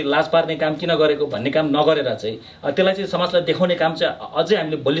आफैलाई चाहिँ लाज पार्ने काम किन गरेको भन्ने काम नगरेर चाहिँ त्यसलाई चाहिँ समाजलाई देखाउने काम चाहिँ अझै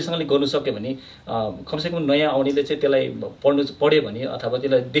हामीले बलिसँगले गर्नु सक्यो भने कमसेकम नयाँ आउनेले चाहिँ त्यसलाई पढ्यो भने अथवा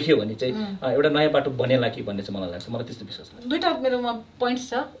त्यसलाई देख्यो भने चाहिँ एउटा नयाँ बाटो बनेला कि भन्ने चाहिँ मलाई लाग्छ मलाई त्यस्तो विश्वास छ दुईटा मेरोमा पोइन्ट्स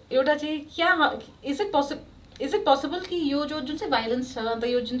छ एउटा चाहिँ क्या इज इट पोसिबल कि यो जुन चाहिँ भाइलेन्स छ अन्त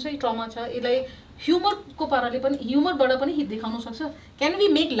यो जुन चाहिँ ट्रमा छ यसलाई ह्युमरको पाराले पनि ह्युमरबाट पनि हित देखाउन सक्छ can we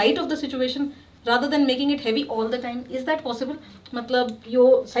make light of the situation rather than making it heavy all the time is that possible मतलब यो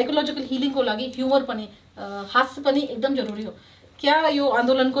साइकोलोजिकल हिलिङको लागि ह्युमर पनि हास्य पनि एकदम जरुरी हो क्या यो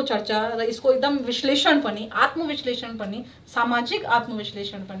आन्दोलनको चर्चा र यसको एकदम विश्लेषण पनि आत्मविश्लेषण पनि सामाजिक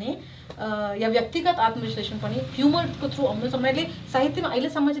आत्मविश्लेषण पनि या व्यक्तिगत आत्मविश्लेषण पनि ह्युमरको थ्रु आउँछ मैले साहित्यमा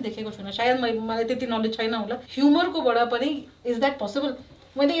अहिलेसम्म चाहिँ देखेको छुइनँ सायद मलाई त्यति नलेज छैन होला ह्युमरकोबाट पनि इज द्याट पोसिबल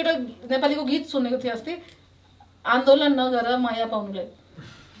मैले एउटा नेपालीको गीत सुनेको थिएँ अस्ति, आन्दोलन नगर माया पाउनुलाई।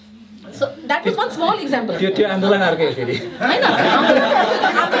 So that was one small example. त्यो आन्दोलन अर्कै हो फेरि हैन,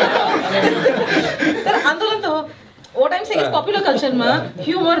 तर आन्दोलन त हो। What I'm saying is popular culture मा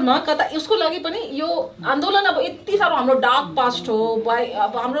ह्युमर मा कता उसको लागि पनि यो आन्दोलन अब यति साह्रो हाम्रो डार्क पास्ट हो,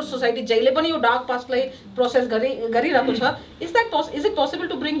 अब हाम्रो सोसाइटी जहिले पनि यो डार्क पास्टलाई प्रोसेस गरिरहेको छ। Is it possible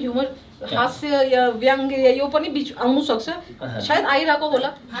to bring humour, हास्य या व्यङ्ग्य या यो पनि बिच आउनु सक्छ? सायद आइरहेको होला।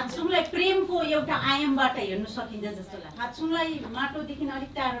 फात्सुङलाई प्रेमको एउटा आयामबाट हेर्न सकिन्छ जस्तो लाग्छ। फात्सुङलाई माटोदेखि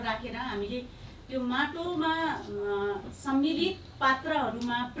अलिक टाढो राखेर हामीले त्यो माटोमा सम्मिलित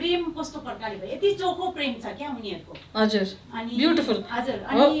पात्रहरूमा प्रेम कस्तो प्रकारले भयो, यति चोखो प्रेम छ क्या उनीहरूको। हजुर, अनि ब्युटिफुल। हजुर,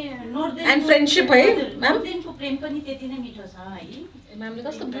 अनि नर्देन एन्ड फ्रेन्डशिप है म्याम, नर्देनको प्रेम पनि त्यति नै मिठो छ है। म्यामले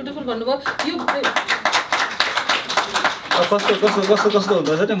कस्तो ब्युटिफुल भन्नुभयो। यो कस्तो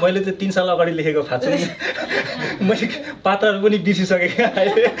हुँदो रहेछ नि, मैले चाहिँ 3 साल अगाडि लेखेको फात्सुङ मैले पात्रहरू पनि बिर्सिसकेँ क्या।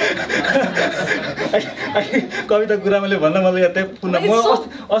 कविता गुरुआमाले भन्न मलाई याद पुनः म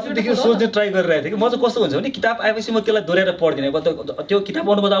अस्तिदेखि सोच्ने ट्राई गरिरहेको थिएँ कि म चाहिँ कस्तो हुन्छ भने किताब आएपछि म त्यसलाई दोहोऱ्याएर पढ्दिनँ। त्यो किताब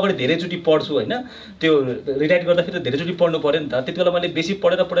पढ्नुभन्दा अगाडि धेरैचोटि पढ्छु होइन, त्यो रिराइट गर्दाखेरि धेरैचोटि पढ्नु पऱ्यो नि त। त्यति बेला मैले बेसी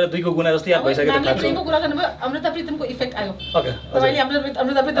पढेर 2 गुणा जस्तो याद भइसक्यो। प्रेमको कुरा गर्नुभयो, अमृता प्रीतमको इफेक्ट आयो। तपाईँले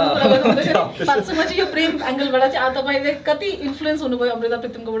अमृता प्रीतमको कुरा गर्नुहुँदाखेरि फात्सुङमा चाहिँ यो प्रेम एङ्गलबाट चाहिँ तपाईँले कति इन्फ्लुएन्स हुनुभयो अमृता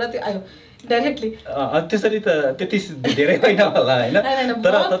प्रीतमकोबाट, त्यो आयो डाइरेक्टली। त्यसरी त त्यति धेरै होइन होला होइन,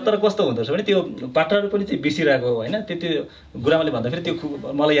 तर कस्तो हुँदो रहेछ भने त्यो पात्रहरू पनि चाहिँ बिर्सिरहेको होइन। त्यो गुरुआमाले भन्दाखेरि त्यो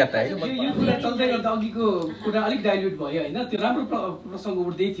मलाई याद आयो। यो कुरा चल्दै गर्दा अघिको कुरा अलिक डाइल्युट भयो होइन, त्यो राम्रो प्रसङ्ग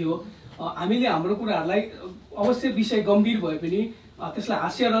उठ्दै थियो। हामीले हाम्रो कुराहरूलाई अवश्य विषय गम्भीर भए पनि त्यसलाई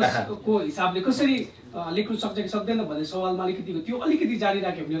हास्य रसको हिसाबले कसरी लेख्नु सक्छ कि सक्दैन भन्ने सवालमा त्यो अलिकति जारी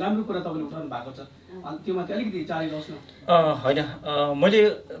राख्यो भने राम्रो कुरा तपाईँले उठाउनु भएको छ। त्यो माथि अलिकति जारी रहोस् न। होइन, मैले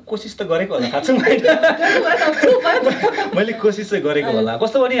कोसिस त गरेको होला फात्सुङ, मैले कोसिस चाहिँ गरेको होला।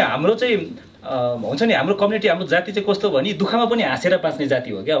 कस्तो भने हाम्रो चाहिँ हुन्छ नि, हाम्रो कम्युनिटी, हाम्रो जाति चाहिँ कस्तो भने दुःखमा पनि हाँसेर बाँच्ने जाति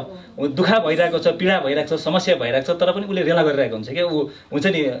हो क्या। दुःख भइरहेको छ, पीडा भइरहेको छ, समस्या भइरहेको छ, तर पनि उसले रेला गरिरहेको हुन्छ क्या। ऊ हुन्छ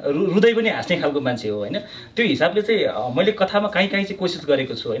नि रुँदै पनि हाँस्ने खालको मान्छे हो होइन। त्यो हिसाबले चाहिँ मैले कथामा काहीँ चाहिँ कोसिस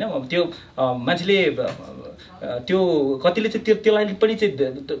गरेको छु होइन। त्यो मान्छेले त्यो कतिले चाहिँ त्यसलाई पनि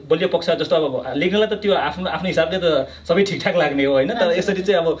चाहिँ बलियो पक्ष जस्तो अब लेख्नलाई त त्यो आफ्नो हिसाबले त सबै ठिकठाक लाग्ने हो होइन। तर यसरी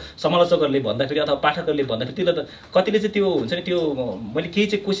चाहिँ अब समालोचकहरूले भन्दाखेरि अथवा पाठकहरूले भन्दाखेरि त्यसलाई त कतिले चाहिँ त्यो हुन्छ नि, त्यो मैले केही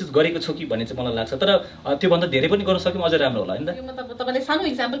चाहिँ कोसिस गरेको छु कि भन्ने चाहिँ मलाई लाग्छ। तर त्योभन्दा धेरै पनि गर्न सक्यौँ अझै राम्रो होला होइन। तपाईँले सानो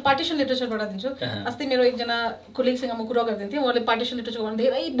इक्जाम्पल पार्टिसन लिटरेचरबाट दिन्छु। अस्ति मेरो एकजना कोलिगसँग म कुरा गर्दै थिएँ, उहाँले पार्टिसन लिटरेचरमा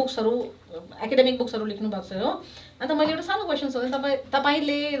धेरै बुक्सहरू, एकाडेमिक बुक्सहरू लेख्नु भएको छ हो। अन्त मैले एउटा सानो क्वेसन सोधेँ,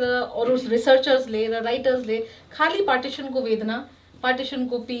 तपाईँले र अरू रिसर्चर्सले र राइटर्सले खालि पार्टिसनको वेदना,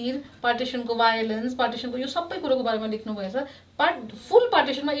 पार्टिसनको पीर, पार्टिसनको भायोलेन्स, पार्टिसनको यो सबै कुरोको बारेमा लेख्नु भएछ। फुल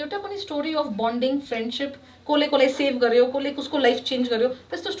पार्टिसनमा एउटा पनि स्टोरी अफ बन्डिङ, फ्रेन्डसिप, कसलाई सेभ गर्यो, कसको लाइफ चेन्ज गर्यो,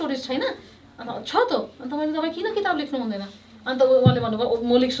 त्यस्तो स्टोरिज छैन। अन्त छ त, अन्त मैले तपाईँ किन किताब लेख्नु हुँदैन? अन्त उहाँले भन्नुभयो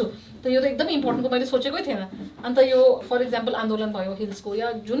म लेख्छु। त यो त एकदमै इम्पोर्टेन्टको मैले सोचेकै थिएन। अन्त यो फर इक्जाम्पल आन्दोलन भयो हिल्सको,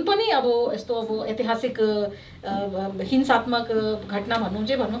 या जुन पनि अब यस्तो अब ऐतिहासिक हिंसात्मक घटना भनौँ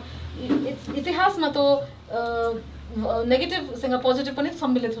जे भनौँ, इतिहासमा त नेगेटिभसँग पोजिटिभ पनि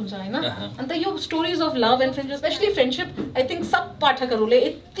सम्मिलित हुन्छ होइन। अन्त यो stories of love and friendship, specially friendship, I think सब पाठकहरूले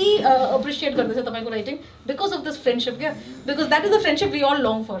यति एप्रिसिएट गर्दैछ तपाईँको writing because of this friendship क्या। Because that is the friendship we all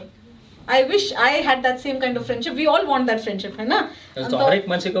long for. I wish I had that same kind of friendship. We all want that friendship, हैन? हरेक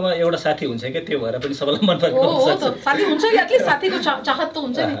मान्छेकोमा एउटा साथी हुन्छ के, त्यो भएर पनि सबैलाई मन पर्छ। हो त, साथी हुन्छ कि एटलिस्ट साथीको चाहत त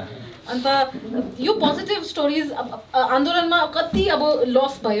हुन्छ नि। अन्त यो पोजिटिभ स्टोरिज आन्दोलनमा कति अब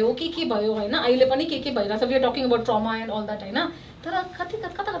लस भयो, के भयो हैन, अहिले पनि के भइरहेछ, we are talking about trauma and all that हैन। तर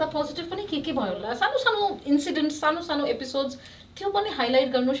कता पोजिटिभ पनि के भयो होला, सानो इन्सिडेन्ट, सानो एपिसोड्स, त्यो पनि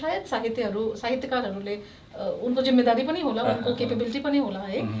हाइलाइट गर्नु सायद साहित्यकारहरूले उनको जिम्मेदारी पनि होला, उनको केपेबिलिटी पनि होला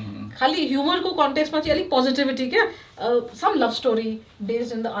है। खालि ह्युमरको कन्टेक्स्टमा चाहिँ अलिक पोजिटिभिटी क्या, some love story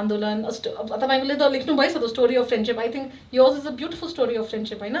based in the आन्दोलन। तपाईँले त लेख्नु भएछ the story of friendship, I think yours is a beautiful story of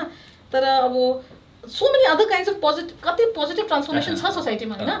friendship होइन। तर अब so many other kinds of कति पोजिटिभ ट्रान्सफर्मेसन छ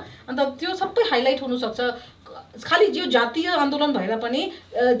सोसाइटीमा होइन। अन्त त्यो सबै हाइलाइट हुनसक्छ। खालि यो जातीय आन्दोलन भएर पनि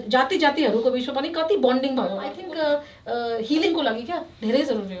जातिहरूको बिचमा पनि कति बन्डिङ भयो, आई थिङ्क हिलिङको लागि क्या धेरै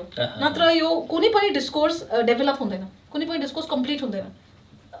जरुरी हो। नत्र यो कुनै पनि डिस्कोर्स डेभलप हुँदैन, कुनै पनि डिस्कोर्स कम्प्लिट हुँदैन।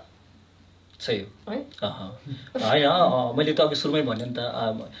 सही हो होइन। मैले त अघि सुरुमै भने नि त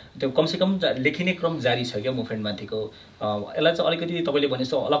त्यो कमसेकम लेखिने क्रम जारी छ क्या मुभमेन्ट माथिको। यसलाई चाहिँ अलिकति तपाईँले भने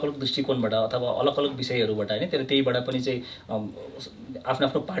जस्तो अलग अलग दृष्टिकोणबाट अथवा अलग अलग विषयहरूबाट होइन, त्यहीबाट पनि चाहिँ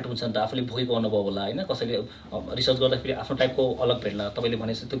आफ्नो पार्ट हुन्छ नि त। आफूले भोगेको अनुभव होला होइन, कसैले रिसर्च गर्दाखेरि आफ्नो टाइपको अलग भेट्ला, तपाईँले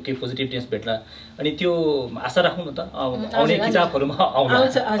भने जस्तो केही पोजिटिभनेस भेट्ला, अनि त्यो आशा राखौँ न त आउने किताबहरूमा आउला।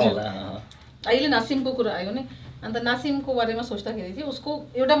 अहिले नासिमको कुरा आयो नि, अन्त नासिमको बारेमा सोच्दाखेरि चाहिँ उसको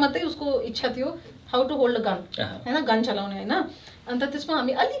एउटा मात्रै उसको इच्छा थियो how to hold a gun हैन गन चलाउने हैन अन्त त्यसमा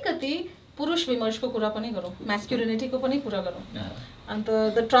हामी अलिकति पुरुष विमर्शको कुरा पनि गरौँ म्यास्कुलिनिटीको पनि कुरा गरौँ अन्त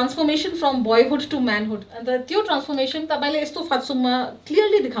द ट्रान्सफर्मेसन फ्रम बोयहुड टु म्यानहुड अन्त त्यो ट्रान्सफर्मेसन तपाईले यस्तो फात्सुङमा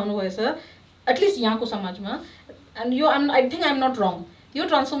क्लियरली देखाउनु भएछ एटलिस्ट यहाँको समाजमा एन्ड यो I think I am not रङ यो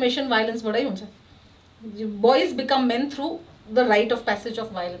ट्रान्सफर्मेसन भाइलेन्सबाटै हुन्छ boys become main through the right of passage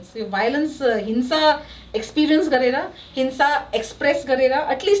of violence यो भाइलेन्स हिंसा एक्सपिरियन्स गरेर हिंसा एक्सप्रेस गरेर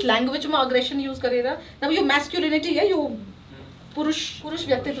एटलिस्ट ल्याङ्ग्वेजमा अग्रेसन युज गरेर अब यो म्यास्कुलिनिटी है यो पुरुष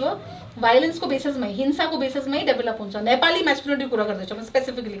व्यक्तित्व भाइलेन्सको बेसिसमै हिंसाको बेसिसमै डेभलप हुन्छ नेपाली म्यास्कुलिनिटीको कुरा गर्दैछौँ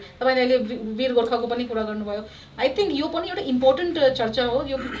स्पेसिफिकली तपाईँले अहिले वीर गोर्खाको पनि कुरा गर्नुभयो आई थिङ्क यो पनि एउटा इम्पोर्टेन्ट चर्चा हो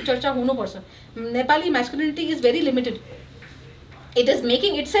यो चर्चा हुनुपर्छ Nepali masculinity is very limited it is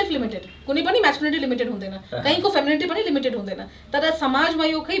making it self limited कुनै पनि म्यास्कुलिनिटी लिमिटेड हुँदैन कहीँको फेमिनिटी पनि लिमिटेड हुँदैन तर समाजमा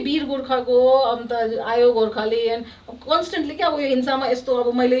यो खै वीर गोर्खाको अन्त आयो गोर्खाले एन्ड कन्सटेन्टली क्या अब यो हिंसामा यस्तो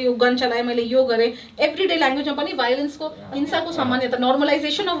अब मैले यो गन चलाएँ मैले यो गरेँ एभ्रिडे ल्याङ्ग्वेजमा पनि भाइलेन्सको हिंसाको सामान्यता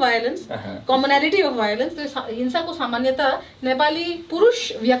नर्मलाइजेसन अफ भाइलेन्स कमनालिटी अफ भाइलेन्स त्यो हिंसाको सामान्यता नेपाली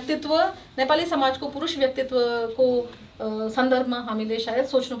पुरुष व्यक्तित्व नेपाली समाजको पुरुष व्यक्तित्वको सन्दर्भमा हामीले सायद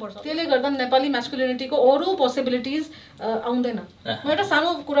सोच्नुपर्छ त्यसले गर्दा नेपाली म्यास्कुलिनिटीको अरू पोसिबिलिटिज आउँदैन म एउटा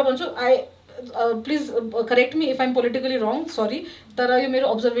सानो कुरा भन्छु I please correct me if I am politically wrong sorry तर यो मेरो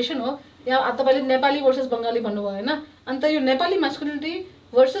अब्जर्भेसन हो यहाँ तपाईँले नेपाली वर्सेस बङ्गाली भन्नुभयो होइन अन्त यो Nepali masculinity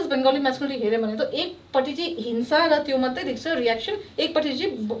versus Bengali masculinity हेऱ्यो भने त एकपट्टि चाहिँ हिंसा र त्यो मात्रै देख्छ रियाक्सन एकपट्टि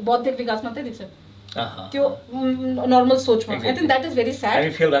चाहिँ बौद्धिक विकास मात्रै देख्छ त्यो नर्मल सोचमा I think that is very sad हामी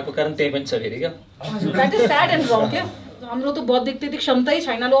फेल भएको कारण त्यही पनि छ फेरि क्या द्याट इज स्याड एन्ड रङ क्या हाम्रो त बौद्धिक त्यति क्षमतै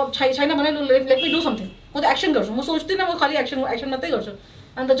छैन लो छैन भने लेट मी डु समथिङ म त एक्सन गर्छु म सोच्दिनँ म खालि एक्सन मात्रै गर्छु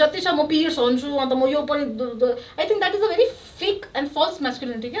अन्त जति छ म पियर्स हुन्छु अन्त म यो पनि I think that is a very fake and false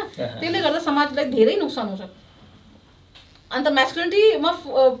masculinity क्या त्यसले गर्दा समाजलाई धेरै नोक्सान हुन्छ अन्त म्यास्कुलिनिटीमा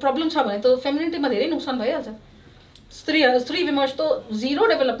प्रब्लम छ भने त फेमिनिटीमा धेरै नोक्सान भइहाल्छ स्त्री विमर्श त जिरो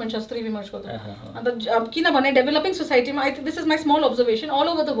डेभलपमेन्ट छ स्त्री विमर्शको त अन्त किनभने डेभलपिङ सोसाइटीमा I think this is my small observation all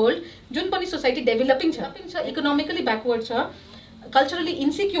over the world जुन पनि सोसाइटी डेभलपिङ छ इकोनोमिकली ब्याकवर्ड छ कल्चरली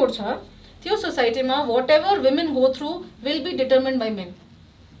इन्सिक्योर छ त्यो सोसाइटीमा what ever women go through will be determined by main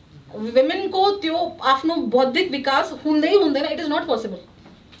विमेनको त्यो आफ्नो बौद्धिक विकास हुँदैन इट इज नट पोसिबल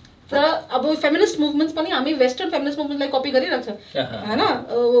तर अब फेमिनिस्ट मुभमेन्ट्स पनि हामी वेस्टर्न फेमिनिस्ट मुभमेन्टलाई कपी गरिरहेको छ होइन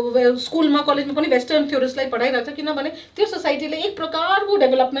स्कुलमा कलेजमा पनि वेस्टर्न थ्योरिस्टलाई पढाइरहेको छ किनभने त्यो सोसाइटीले एक प्रकारको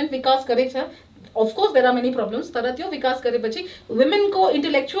डेभलपमेन्ट विकास गरेको छ of course there are many problems तर त्यो विकास गरेपछि वुमेनको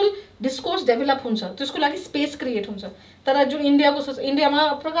इन्टेलेक्चुअल डिस्कोर्स डेभलप हुन्छ त्यसको लागि स्पेस क्रिएट हुन्छ तर जुन इन्डियामा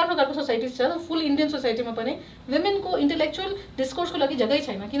प्रकारको सोसाइटिज छ फुल इन्डियन सोसाइटीमा पनि वुमेनको इन्टेलेक्चुअल डिस्कोर्सको लागि जग्गै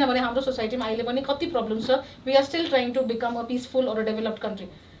छैन किनभने हाम्रो सोसाइटीमा अहिले पनि कति प्रब्लम्स छ we are still trying to become a peaceful or a developed country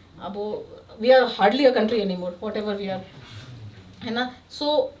अब we are hardly a country anymore what ever we are होइन सो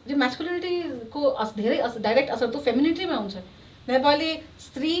यो म्यास्कुलिनिटीको धेरै डाइरेक्ट असर त फेमिनिटीमा हुन्छ नेपाली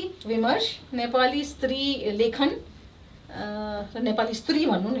स्त्री विमर्श नेपाली स्त्री लेखन र नेपाली स्त्री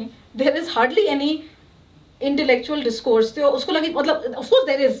भन्नु नि there is hardly any intellectual discourse त्यो उसको लागि मतलब अफकोर्स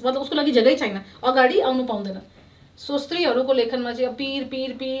देयर इज मतलब उसको लागि जग्गै छैन अगाडि आउनु पाउँदैन सो स्त्रीहरूको लेखनमा चाहिँ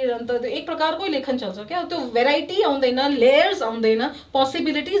पिर अन्त त्यो एक प्रकारकै लेखन चल्छ क्या त्यो भेराइटी आउँदैन लेयर्स आउँदैन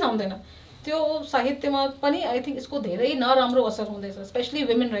पोसिबिलिटिज आउँदैन त्यो साहित्यमा पनि आई थिङ्क यसको धेरै नराम्रो असर हुँदैछ स्पेसली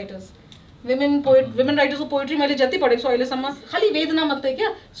वुमेन राइटर्सको पोइट्री मैले जति पढेको छु अहिलेसम्म खालि वेदना मात्रै क्या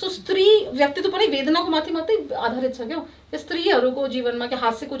सो स्त्री व्यक्तित्व पनि वेदनाको माथि मात्रै आधारित छ क्या स्त्रीहरूको जीवनमा क्या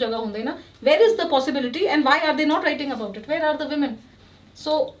हास्यको जग्गा हुँदैन where is the possibility and why are they not writing about it where are the women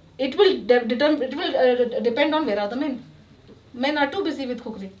so it will depend on where are the men are too busy with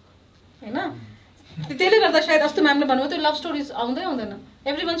cookery हैन त्यसले गर्दा सायद अस्ति म्यामले भन्नुभयो त्यो लभ स्टोरीज आउँदैन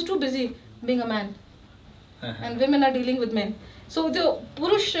everyone's too busy being a man and women are dealing with men so त्यो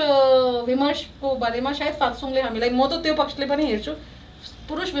पुरुष विमर्शको बारेमा सायद फात्सुङले हामीलाई म त त्यो पक्षले पनि हेर्छु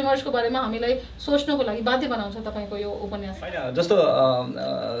पुरुष विमर्शको बारेमा हामीलाई सोच्नको लागि बाध्य बनाउँछ तपाईको यो उपन्यास हैन जस्तो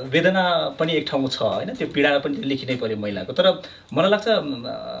वेदना पनि एक ठाउँमा छ हैन त्यो पीडा पनि लेखिनै पर्यो महिलाको तर मलाई लाग्छ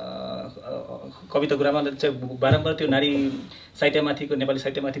कविता गुरुमाले चाहिँ बारम्बार त्यो नारी साहित्यमाथिको नेपाली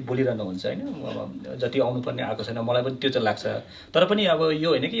साहित्यमाथि बोलिरहनुहुन्छ हैन जति आउनुपर्ने आएको छैन मलाई पनि त्यो चाहिँ लाग्छ तर पनि अब यो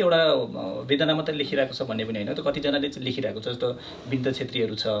होइन कि एउटा वेदना मात्रै लेखिरहेको छ भन्ने पनि होइन त कतिजनाले चाहिँ लेखिरहेको छ जस्तो बिन्द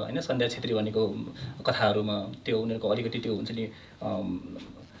छेत्रीहरू छ हैन सन्ध्या छेत्री भनेको कथाहरूमा त्यो उनीहरूको अलिकति त्यो हुन्छ नि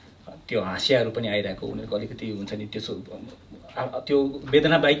त्यो हास्यहरू पनि आइरहेको उनीहरूको अलिकति हुन्छ नि त्यो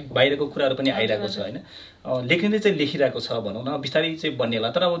वेदना बाहिरको कुराहरू पनि आइरहेको छ हैन लेख्ने चाहिँ लेखिरहेको छ भनौँ न बिस्तारै चाहिँ बन्नेला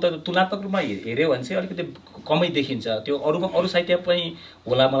तर अब त तुलनात्मक रूपमा हेऱ्यो भने चाहिँ अलिकति कमै देखिन्छ त्यो अरू साहित्य पनि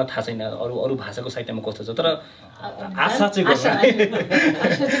होला मलाई थाहा छैन अरू भाषाको साहित्यमा कस्तो छ तर आशा चाहिँ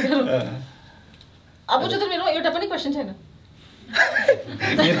अब चाहिँ मेरो एउटा पनि क्वेसन छैन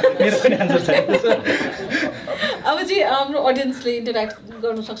मेरो पनि आन्सर छैन अब चाहिँ हाम्रो अडियन्सले इन्टरेक्ट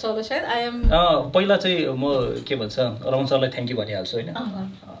गर्नु सक्छ होला सायद आई एम पहिला चाहिँ म के भन्छ रमन सरलाई थ्याङ्क यू भनिहाल्छु होइन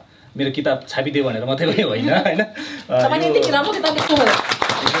मेरो किताब छापिदियो भनेर मात्रै पनि होइन होइन तपाईले यति राम्रो किताब लेख्नु भयो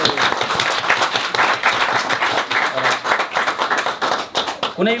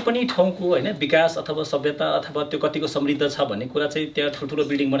कुनै पनि ठाउँको होइन विकास अथवा सभ्यता अथवा त्यो कतिको समृद्ध छ भन्ने कुरा चाहिँ त्यहाँ ठुल्ठुलो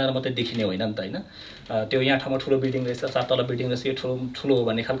बिल्डिङ बनाएर मात्रै देखिने होइन नि त होइन त्यो यहाँ ठाउँमा ठुलो बिल्डिङ रहेछ 7 तला बिल्डिङ रहेछ यो ठुलो हो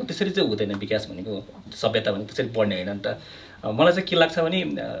भन्ने खालको त्यसरी चाहिँ हुँदैन विकास भनेको सभ्यता भनेको त्यसरी बढ्ने होइन नि त मलाई चाहिँ के लाग्छ भने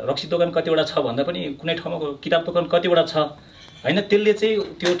रक्सी दोकान कतिवटा छ भन्दा पनि कुनै ठाउँमा किताब दोकान कतिवटा छ होइन त्यसले चाहिँ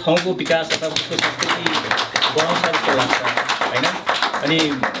त्यो ठाउँको विकास अथवा उसको संस्कृति बढाउँछ जस्तो लाग्छ होइन अनि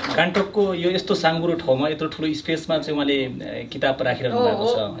गान्तोकको यो यस्तो साङ्गुरो ठाउँमा यत्रो ठुलो स्पेसमा चाहिँ उहाँले किताब राखिरहनु भएको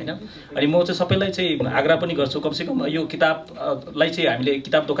छ होइन अनि म चाहिँ सबैलाई चाहिँ आग्रह पनि गर्छु कमसेकम यो किताबलाई चाहिँ हामीले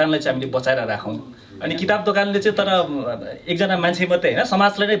किताब दोकानलाई चाहिँ हामीले बचाएर राखौँ अनि किताब दोकानले चाहिँ तर एकजना मान्छे मात्रै होइन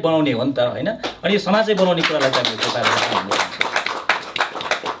समाजलाई नै बनाउने हो नि त होइन अनि यो समाजै बनाउने कुरालाई चाहिँ हामीले बचाएर राख्नु